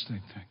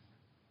interesting thing.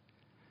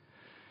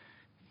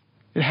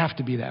 It'd have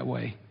to be that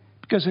way.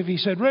 Because if He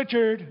said,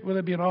 "Richard," well,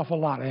 there'd be an awful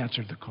lot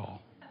answered the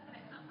call.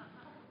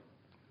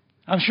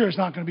 I'm sure it's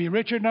not going to be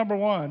Richard number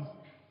 1.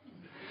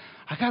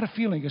 I got a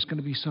feeling it's going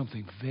to be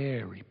something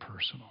very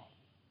personal.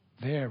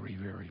 Very,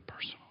 very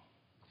personal.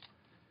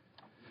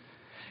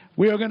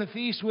 We are going to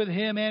feast with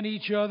Him and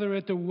each other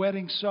at the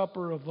wedding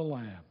supper of the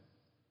Lamb.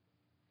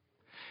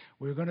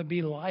 We're going to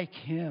be like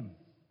Him.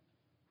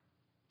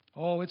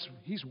 Oh,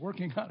 He's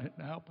working on it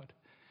now, but,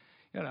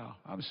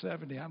 I'm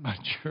 70. I'm not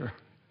sure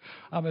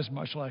I'm as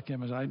much like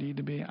Him as I need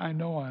to be. I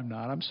know I'm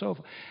not.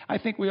 I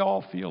think we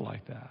all feel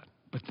like that.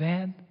 But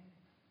then,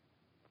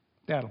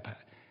 that'll pass.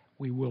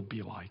 We will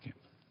be like Him.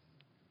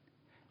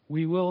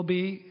 We will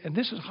be, and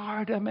this is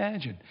hard to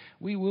imagine,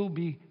 we will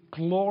be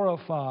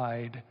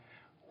glorified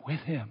with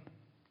Him.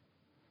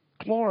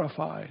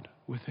 Glorified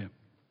with Him.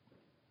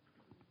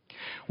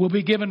 We'll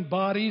be given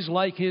bodies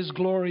like His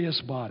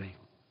glorious body.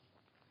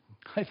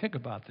 I think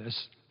about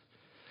this.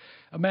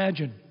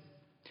 Imagine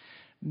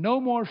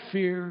no more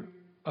fear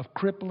of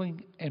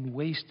crippling and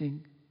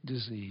wasting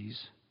disease.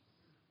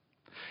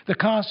 the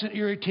constant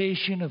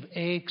irritation of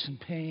aches and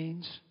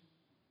pains,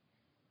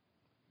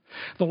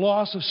 the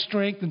loss of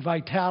strength and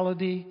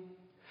vitality,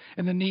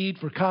 and the need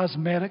for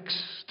cosmetics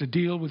to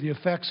deal with the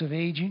effects of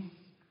aging.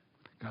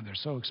 God, they're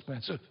so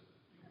expensive.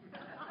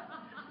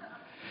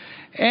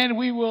 And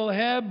we will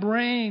have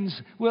brains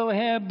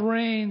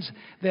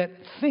that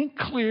think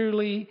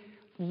clearly,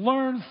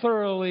 learn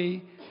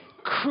thoroughly,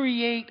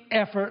 create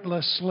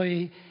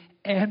effortlessly,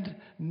 and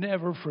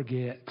never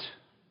forget.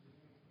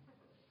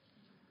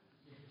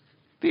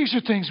 These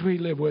are things we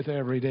live with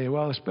every day,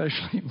 well,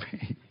 especially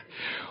me.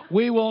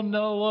 We will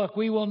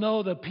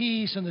know the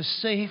peace and the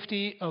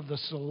safety of the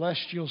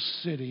celestial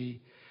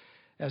city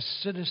as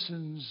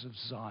citizens of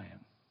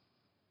Zion.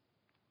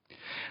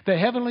 The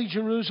heavenly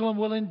Jerusalem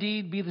will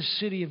indeed be the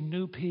city of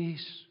new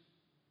peace.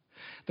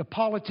 The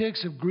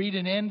politics of greed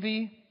and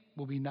envy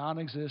will be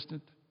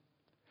non-existent.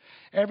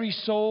 Every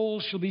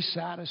soul shall be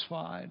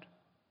satisfied.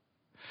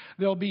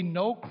 There'll be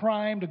no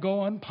crime to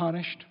go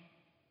unpunished.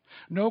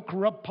 No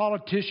corrupt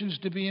politicians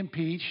to be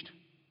impeached.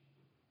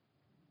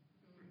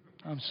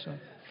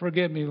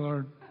 Forgive me,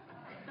 Lord.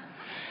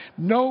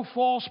 No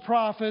false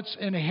prophets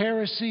and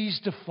heresies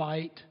to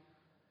fight.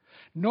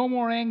 No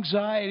more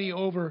anxiety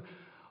over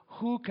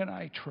who can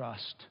I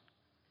trust.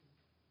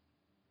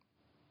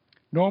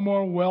 No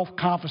more wealth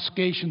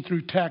confiscation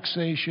through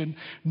taxation.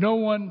 No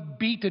one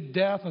beat to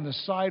death on the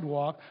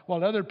sidewalk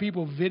while other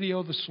people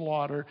video the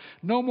slaughter.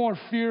 No more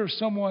fear of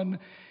someone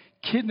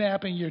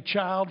kidnapping your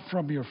child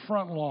from your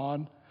front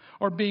lawn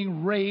or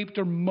being raped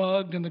or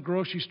mugged in the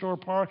grocery store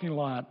parking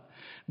lot.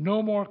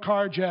 No more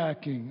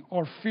carjacking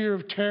or fear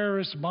of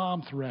terrorist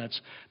bomb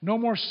threats. No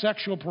more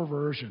sexual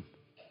perversion.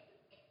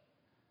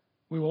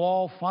 We will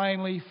all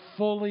finally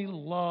fully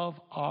love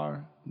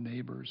our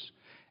neighbors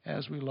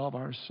as we love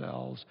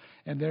ourselves,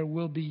 and there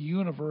will be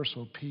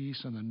universal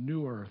peace on the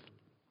new earth.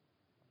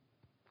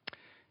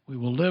 We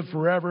will live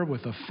forever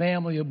with a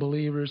family of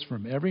believers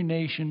from every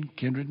nation,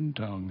 kindred, and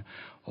tongue,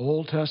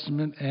 Old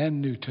Testament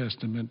and New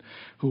Testament,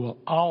 who will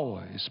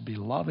always be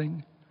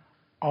loving,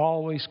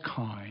 always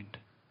kind,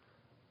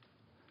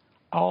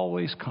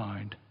 always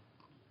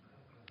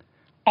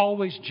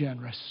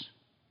generous,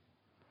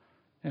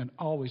 and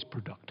always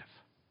productive.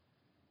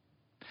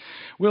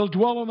 We'll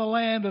dwell in the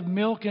land of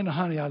milk and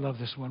honey. I love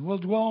this one. We'll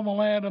dwell in the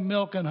land of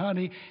milk and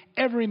honey.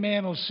 Every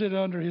man will sit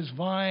under his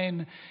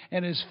vine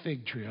and his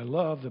fig tree. I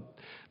love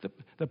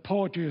the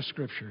poetry of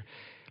Scripture.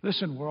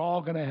 Listen, we're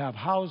all going to have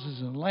houses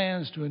and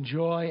lands to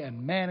enjoy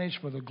and manage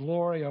for the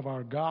glory of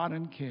our God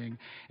and King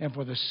and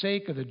for the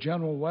sake of the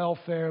general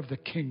welfare of the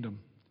kingdom.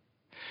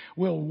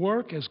 We'll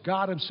work as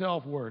God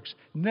Himself works.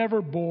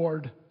 Never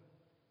bored.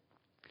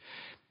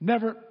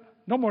 No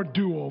more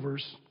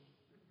do-overs.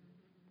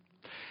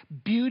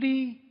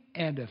 Beauty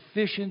and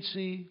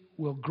efficiency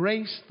will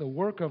grace the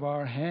work of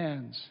our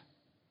hands.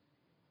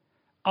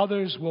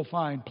 Others will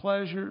find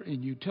pleasure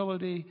and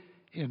utility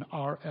in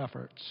our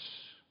efforts.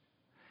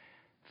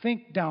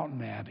 Think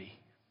Downton Abbey.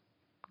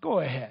 Go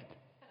ahead.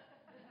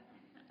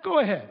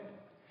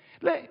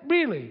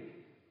 Really,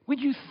 when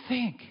you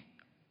think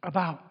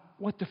about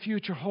what the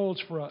future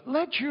holds for us,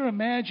 let your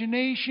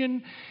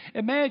imagination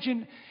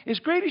imagine as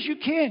great as you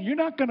can. You're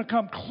not going to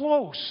come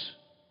close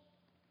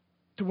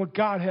to what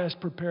God has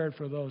prepared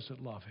for those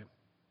that love Him.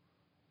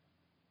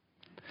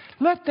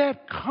 Let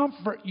that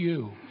comfort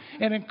you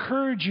and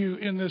encourage you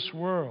in this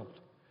world.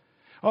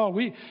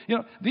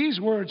 These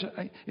words,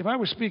 if I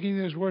was speaking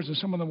these words in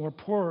some of the more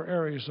poorer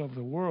areas of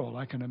the world,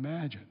 I can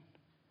imagine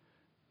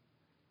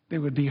they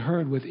would be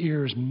heard with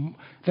ears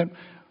that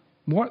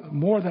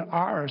more than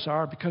ours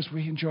are, because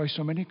we enjoy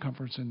so many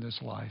comforts in this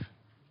life.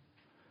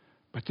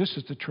 But this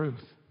is the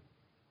truth.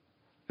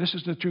 This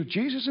is the truth.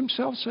 Jesus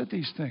Himself said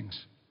these things.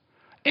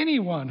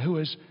 Anyone who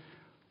has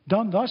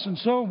done thus and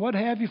so, what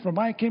have you, for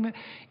my kingdom,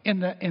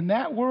 in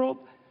that world,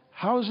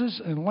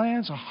 houses and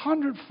lands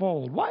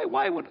 100-fold.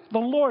 Why would the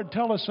Lord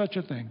tell us such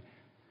a thing?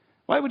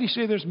 Why would He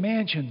say there's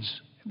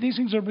mansions? These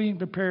things are being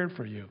prepared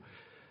for you.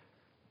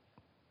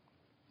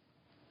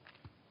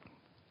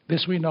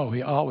 This we know,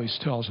 He always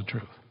tells the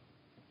truth.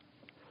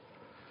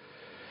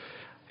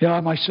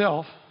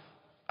 Myself,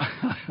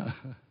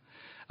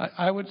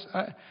 I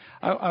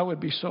would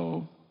be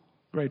so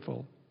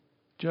grateful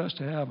just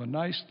to have a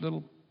nice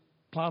little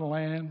plot of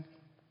land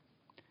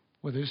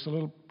with just a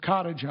little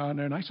cottage on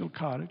there, a nice little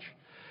cottage,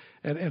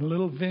 and a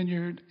little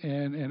vineyard,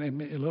 and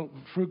a little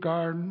fruit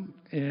garden,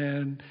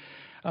 and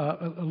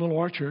a little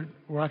orchard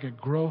where I could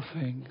grow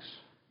things.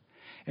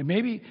 And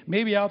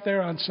maybe out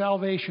there on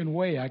Salvation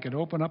Way, I could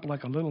open up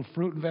like a little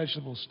fruit and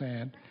vegetable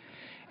stand,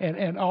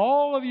 and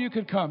all of you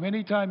could come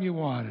anytime you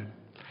wanted,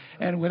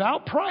 and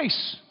without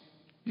price.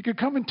 You could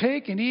come and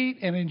take and eat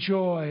and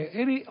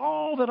enjoy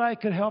all that I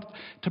could help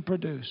to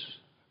produce.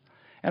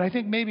 And I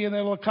think maybe in that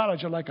little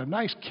cottage I'd like a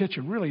nice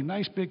kitchen, really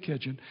nice big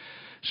kitchen,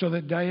 so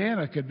that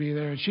Diana could be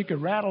there and she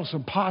could rattle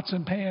some pots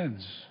and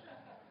pans.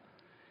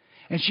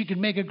 And she could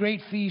make a great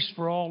feast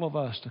for all of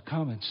us to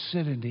come and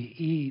sit and to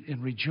eat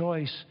and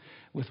rejoice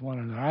with one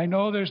another. I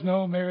know there's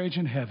no marriage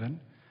in heaven,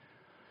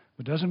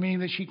 but it doesn't mean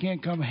that she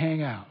can't come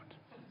hang out.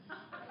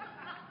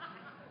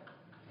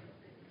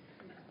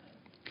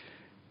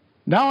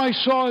 Now I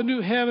saw a new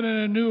heaven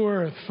and a new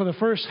earth, for the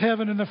first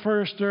heaven and the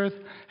first earth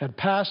had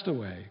passed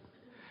away.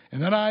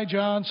 And then I,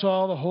 John,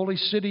 saw the holy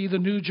city, the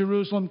new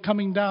Jerusalem,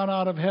 coming down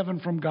out of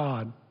heaven from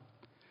God,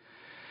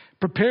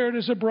 prepared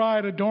as a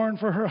bride adorned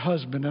for her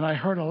husband. And I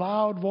heard a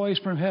loud voice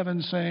from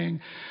heaven saying,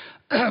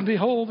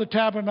 Behold, the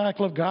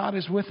tabernacle of God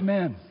is with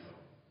men,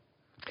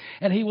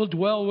 and he will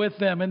dwell with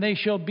them, and they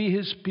shall be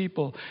his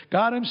people.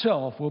 God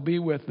himself will be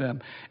with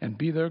them and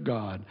be their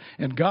God.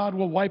 And God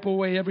will wipe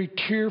away every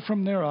tear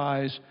from their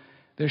eyes.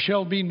 There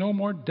shall be no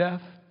more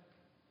death,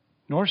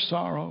 nor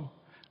sorrow,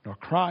 nor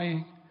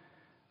crying.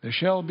 There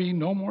shall be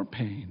no more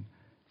pain,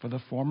 for the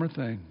former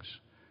things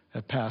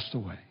have passed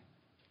away.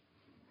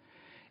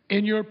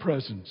 In your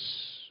presence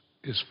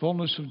is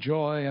fullness of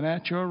joy, and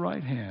at your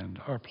right hand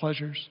are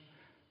pleasures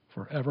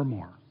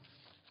forevermore.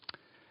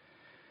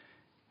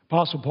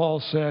 Apostle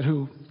Paul said,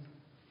 who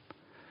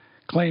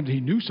claimed he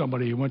knew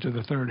somebody who went to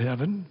the third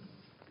heaven,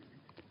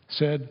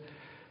 said,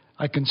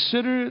 I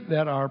consider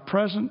that our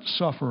present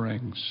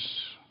sufferings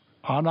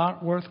are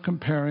not worth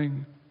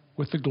comparing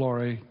with the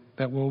glory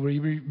that will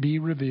be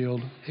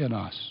revealed in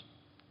us.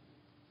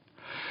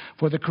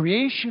 For the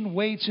creation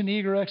waits in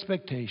eager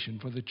expectation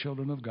for the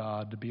children of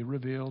God to be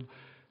revealed.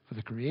 For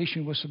the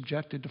creation was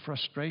subjected to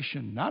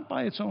frustration, not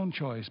by its own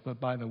choice,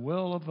 but by the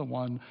will of the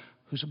one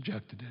who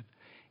subjected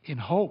it, in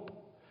hope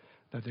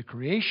that the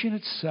creation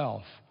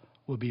itself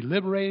will be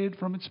liberated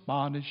from its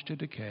bondage to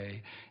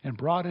decay and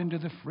brought into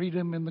the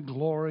freedom and the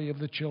glory of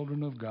the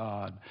children of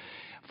God.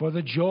 For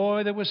the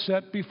joy that was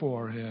set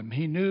before him,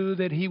 he knew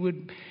that he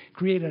would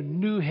create a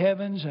new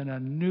heavens and a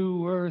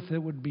new earth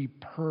that would be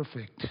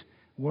perfect,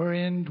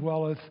 wherein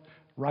dwelleth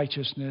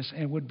righteousness,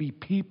 and would be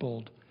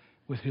peopled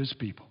with his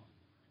people.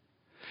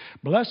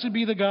 Blessed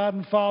be the God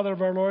and Father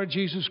of our Lord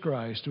Jesus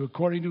Christ, who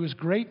according to his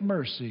great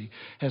mercy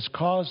has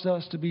caused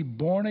us to be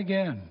born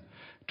again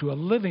to a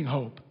living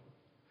hope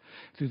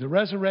through the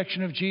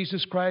resurrection of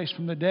Jesus Christ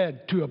from the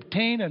dead, to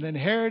obtain an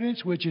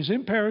inheritance which is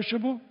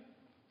imperishable,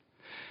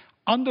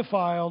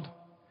 undefiled,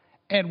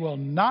 and will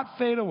not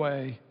fade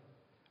away,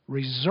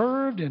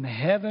 reserved in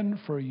heaven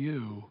for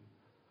you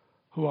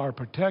who are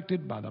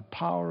protected by the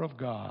power of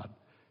God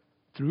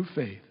through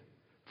faith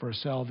for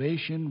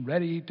salvation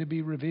ready to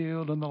be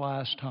revealed in the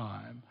last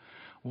time.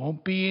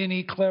 Won't be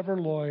any clever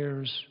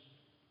lawyers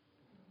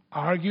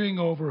arguing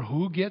over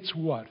who gets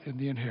what in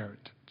the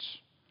inheritance.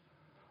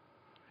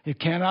 It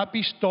cannot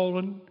be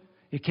stolen.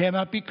 It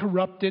cannot be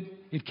corrupted.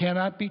 It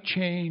cannot be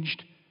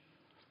changed.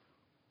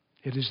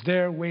 It is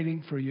there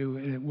waiting for you,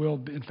 and it will,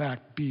 in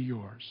fact, be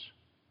yours.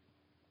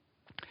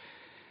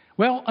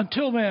 Well,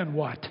 until then,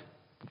 what?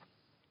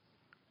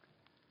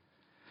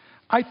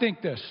 I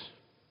think this.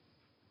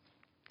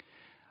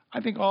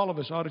 I think all of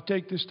us ought to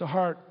take this to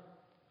heart,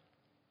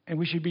 and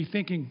we should be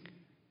thinking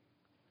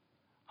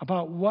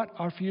about what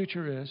our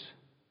future is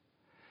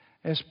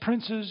as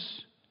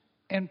princes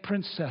and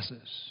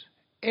princesses,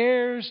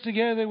 heirs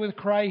together with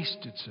Christ,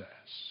 it says.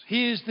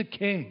 He is the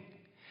King,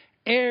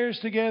 heirs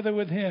together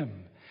with Him.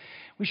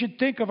 We should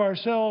think of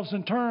ourselves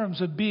in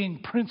terms of being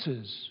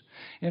princes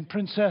and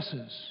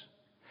princesses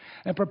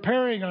and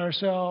preparing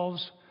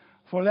ourselves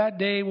for that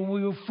day when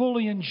we will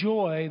fully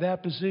enjoy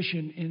that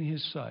position in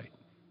His sight.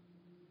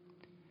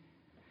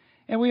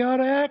 And we ought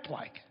to act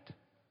like it.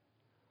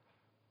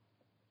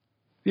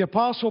 The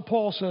Apostle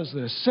Paul says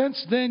this,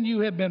 since then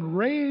you have been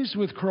raised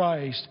with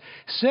Christ,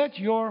 set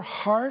your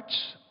hearts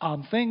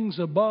on things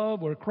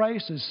above where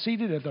Christ is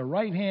seated at the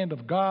right hand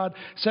of God.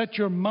 Set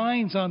your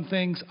minds on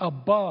things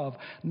above,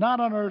 not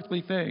on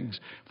earthly things.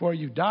 For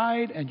you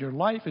died and your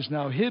life is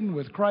now hidden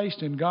with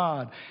Christ in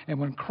God. And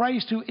when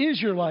Christ, who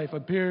is your life,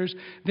 appears,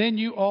 then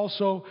you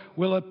also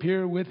will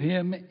appear with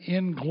Him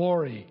in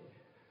glory.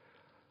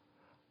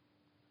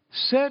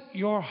 Set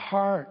your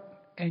heart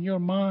and your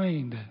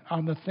mind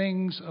on the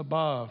things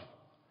above.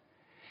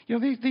 You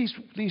know,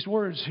 these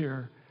words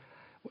here,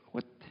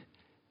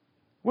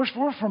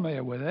 we're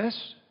familiar with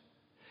this.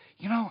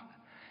 You know,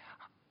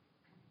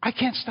 I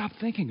can't stop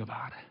thinking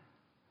about it.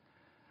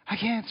 I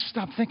can't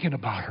stop thinking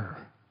about her.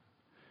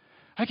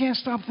 I can't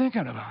stop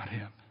thinking about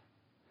him.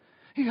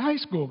 These high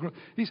school,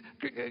 these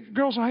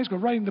girls in high school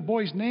writing the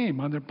boy's name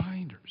on their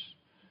binders.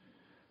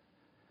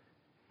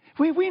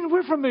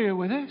 We're familiar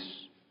with this.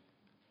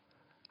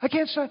 I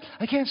can't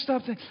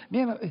stop thinking,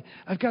 man,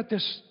 I've got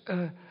this,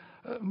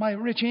 my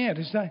rich aunt,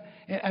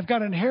 I've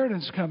got an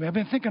inheritance coming. I've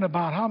been thinking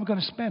about how I'm going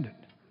to spend it.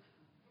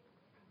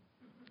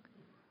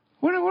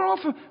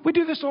 We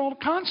do this all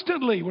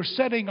constantly. We're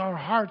setting our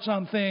hearts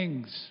on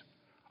things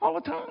all the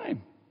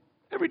time,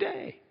 every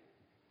day.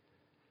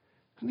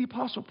 And the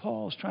Apostle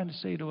Paul is trying to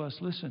say to us,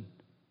 listen,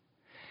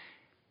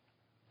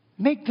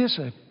 make this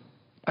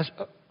a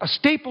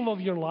staple of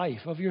your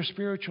life, of your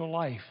spiritual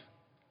life.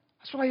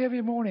 That's why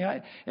every morning,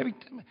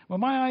 when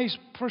my eyes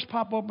first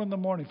pop open in the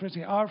morning, first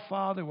thing, our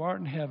Father who art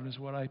in heaven is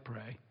what I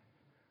pray.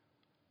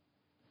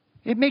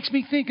 It makes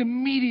me think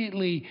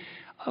immediately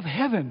of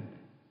heaven.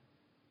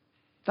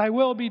 Thy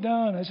will be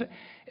done.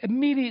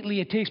 Immediately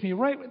it takes me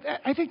right.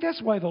 I think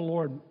that's why the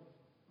Lord,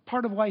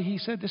 part of why He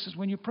said this is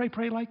when you pray,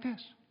 pray like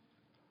this.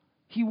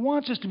 He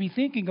wants us to be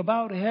thinking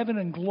about heaven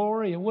and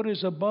glory and what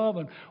is above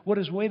and what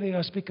is waiting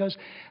us, because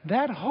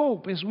that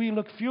hope, as we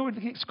look forward,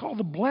 it's called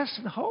the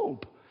blessed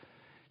hope.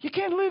 You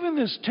can't live in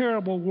this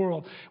terrible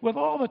world with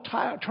all the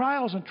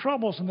trials and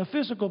troubles and the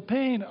physical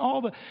pain,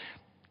 all the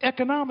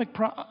economic,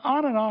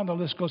 on and on the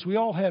list goes. We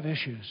all have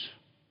issues.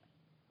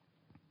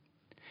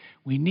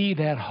 We need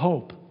that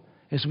hope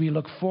as we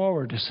look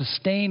forward to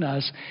sustain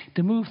us,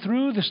 to move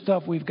through the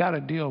stuff we've got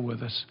to deal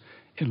with us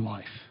in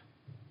life.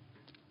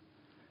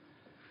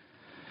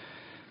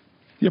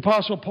 The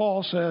Apostle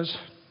Peter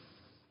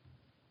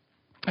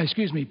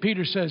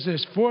says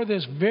this, for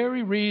this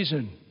very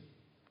reason,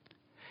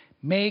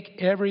 make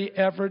every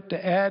effort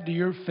to add to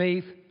your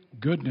faith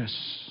goodness,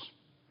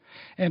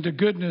 and to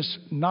goodness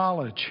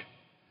knowledge,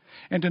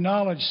 and to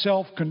knowledge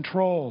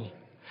self-control,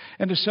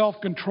 and to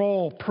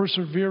self-control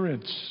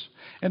perseverance,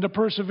 and to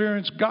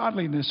perseverance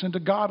godliness, and to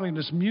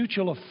godliness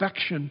mutual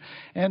affection,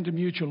 and to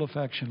mutual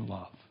affection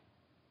love.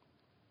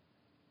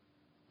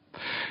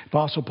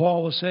 Apostle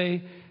Paul will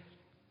say,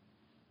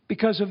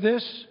 because of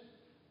this,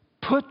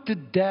 put to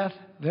death,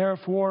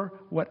 therefore,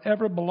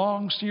 whatever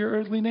belongs to your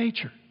earthly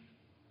nature.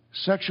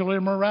 Sexual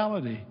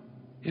immorality,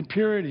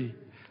 impurity,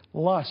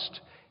 lust,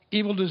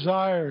 evil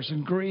desires,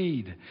 and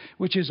greed,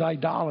 which is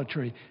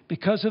idolatry.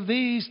 Because of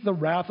these, the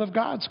wrath of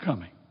God's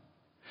coming.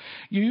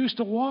 You used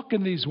to walk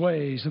in these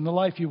ways in the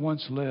life you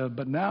once lived,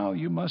 but now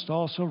you must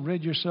also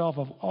rid yourself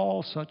of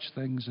all such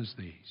things as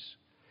these: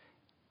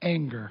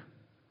 anger,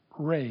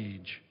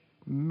 rage,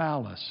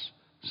 malice,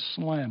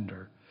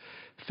 slander,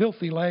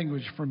 filthy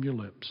language from your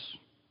lips.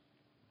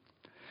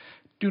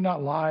 Do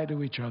not lie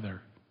to each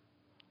other,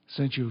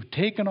 since you've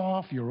taken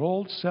off your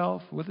old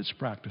self with its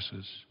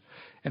practices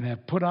and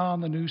have put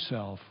on the new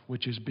self,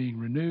 which is being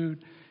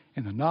renewed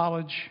in the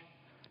knowledge,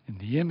 in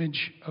the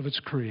image of its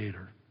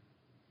Creator.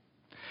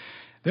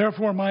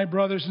 Therefore, my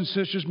brothers and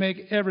sisters,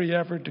 make every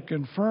effort to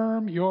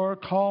confirm your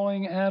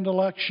calling and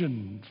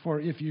election, for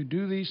if you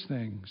do these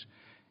things,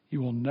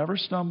 you will never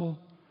stumble,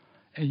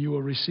 and you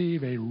will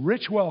receive a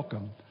rich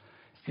welcome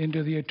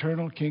into the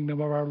eternal kingdom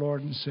of our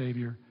Lord and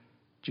Savior,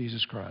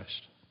 Jesus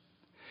Christ.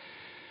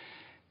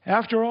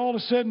 After all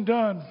is said and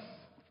done,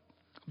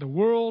 the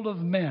world of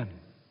men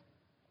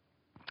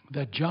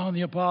that John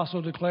the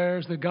Apostle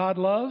declares that God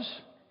loves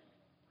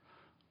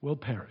will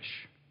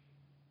perish.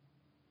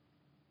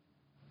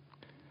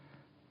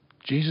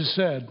 Jesus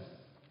said,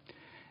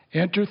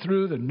 enter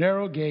through the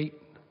narrow gate,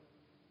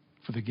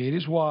 for the gate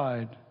is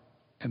wide,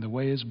 and the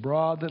way is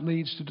broad that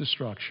leads to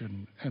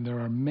destruction, and there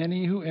are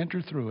many who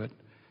enter through it.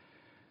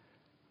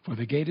 For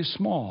the gate is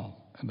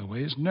small, and the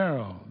way is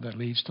narrow that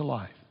leads to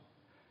life,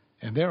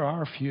 and there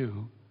are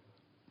few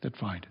that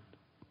find it.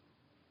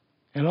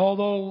 And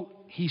although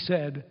he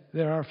said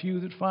there are few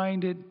that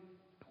find it,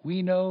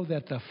 we know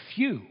that the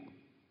few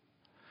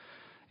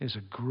is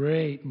a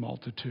great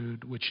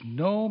multitude which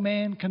no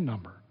man can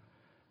number,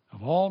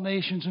 of all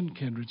nations and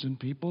kindreds and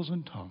peoples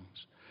and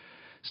tongues,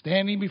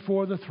 standing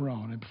before the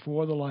throne and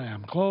before the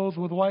Lamb, clothed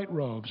with white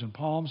robes and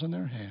palms in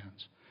their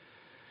hands,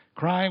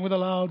 crying with a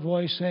loud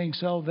voice, saying,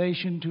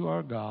 salvation to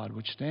our God,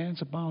 which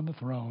stands upon the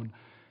throne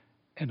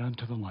and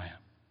unto the Lamb.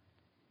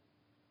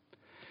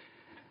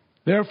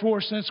 Therefore,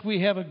 since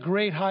we have a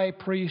great high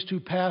priest who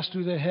passed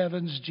through the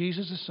heavens,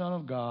 Jesus the Son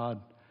of God,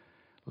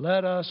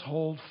 let us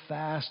hold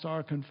fast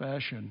our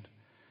confession.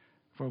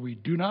 For we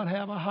do not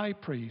have a high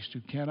priest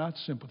who cannot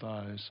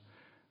sympathize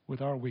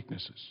with our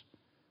weaknesses,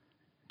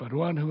 but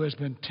one who has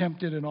been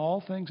tempted in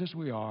all things as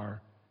we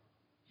are,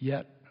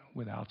 yet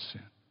without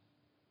sin.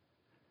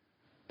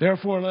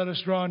 Therefore, let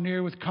us draw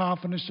near with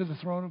confidence to the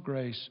throne of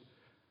grace,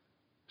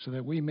 so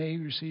that we may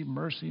receive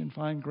mercy and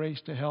find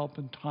grace to help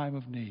in time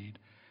of need.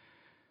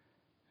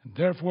 And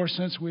therefore,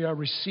 since we are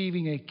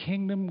receiving a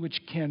kingdom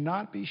which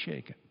cannot be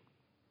shaken,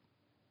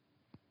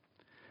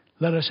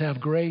 let us have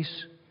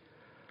grace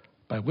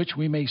by which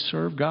we may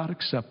serve God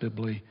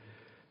acceptably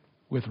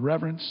with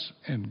reverence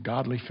and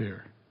godly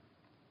fear.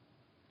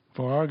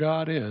 For our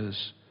God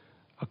is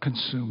a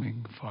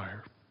consuming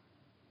fire.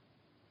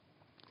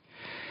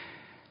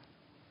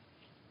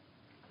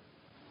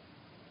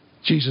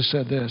 Jesus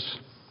said this.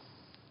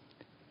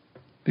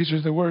 These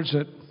are the words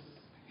that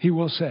he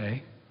will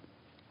say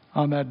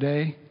on that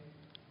day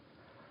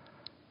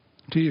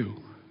to you.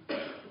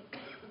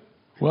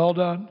 Well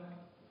done,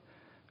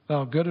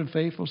 thou good and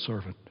faithful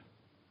servant.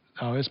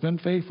 Thou hast been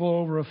faithful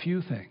over a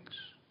few things.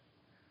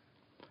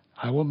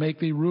 I will make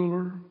thee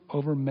ruler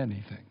over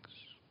many things.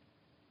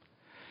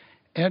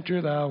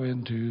 Enter thou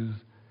into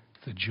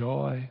the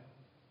joy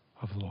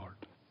of the Lord.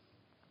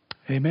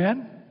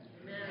 Amen.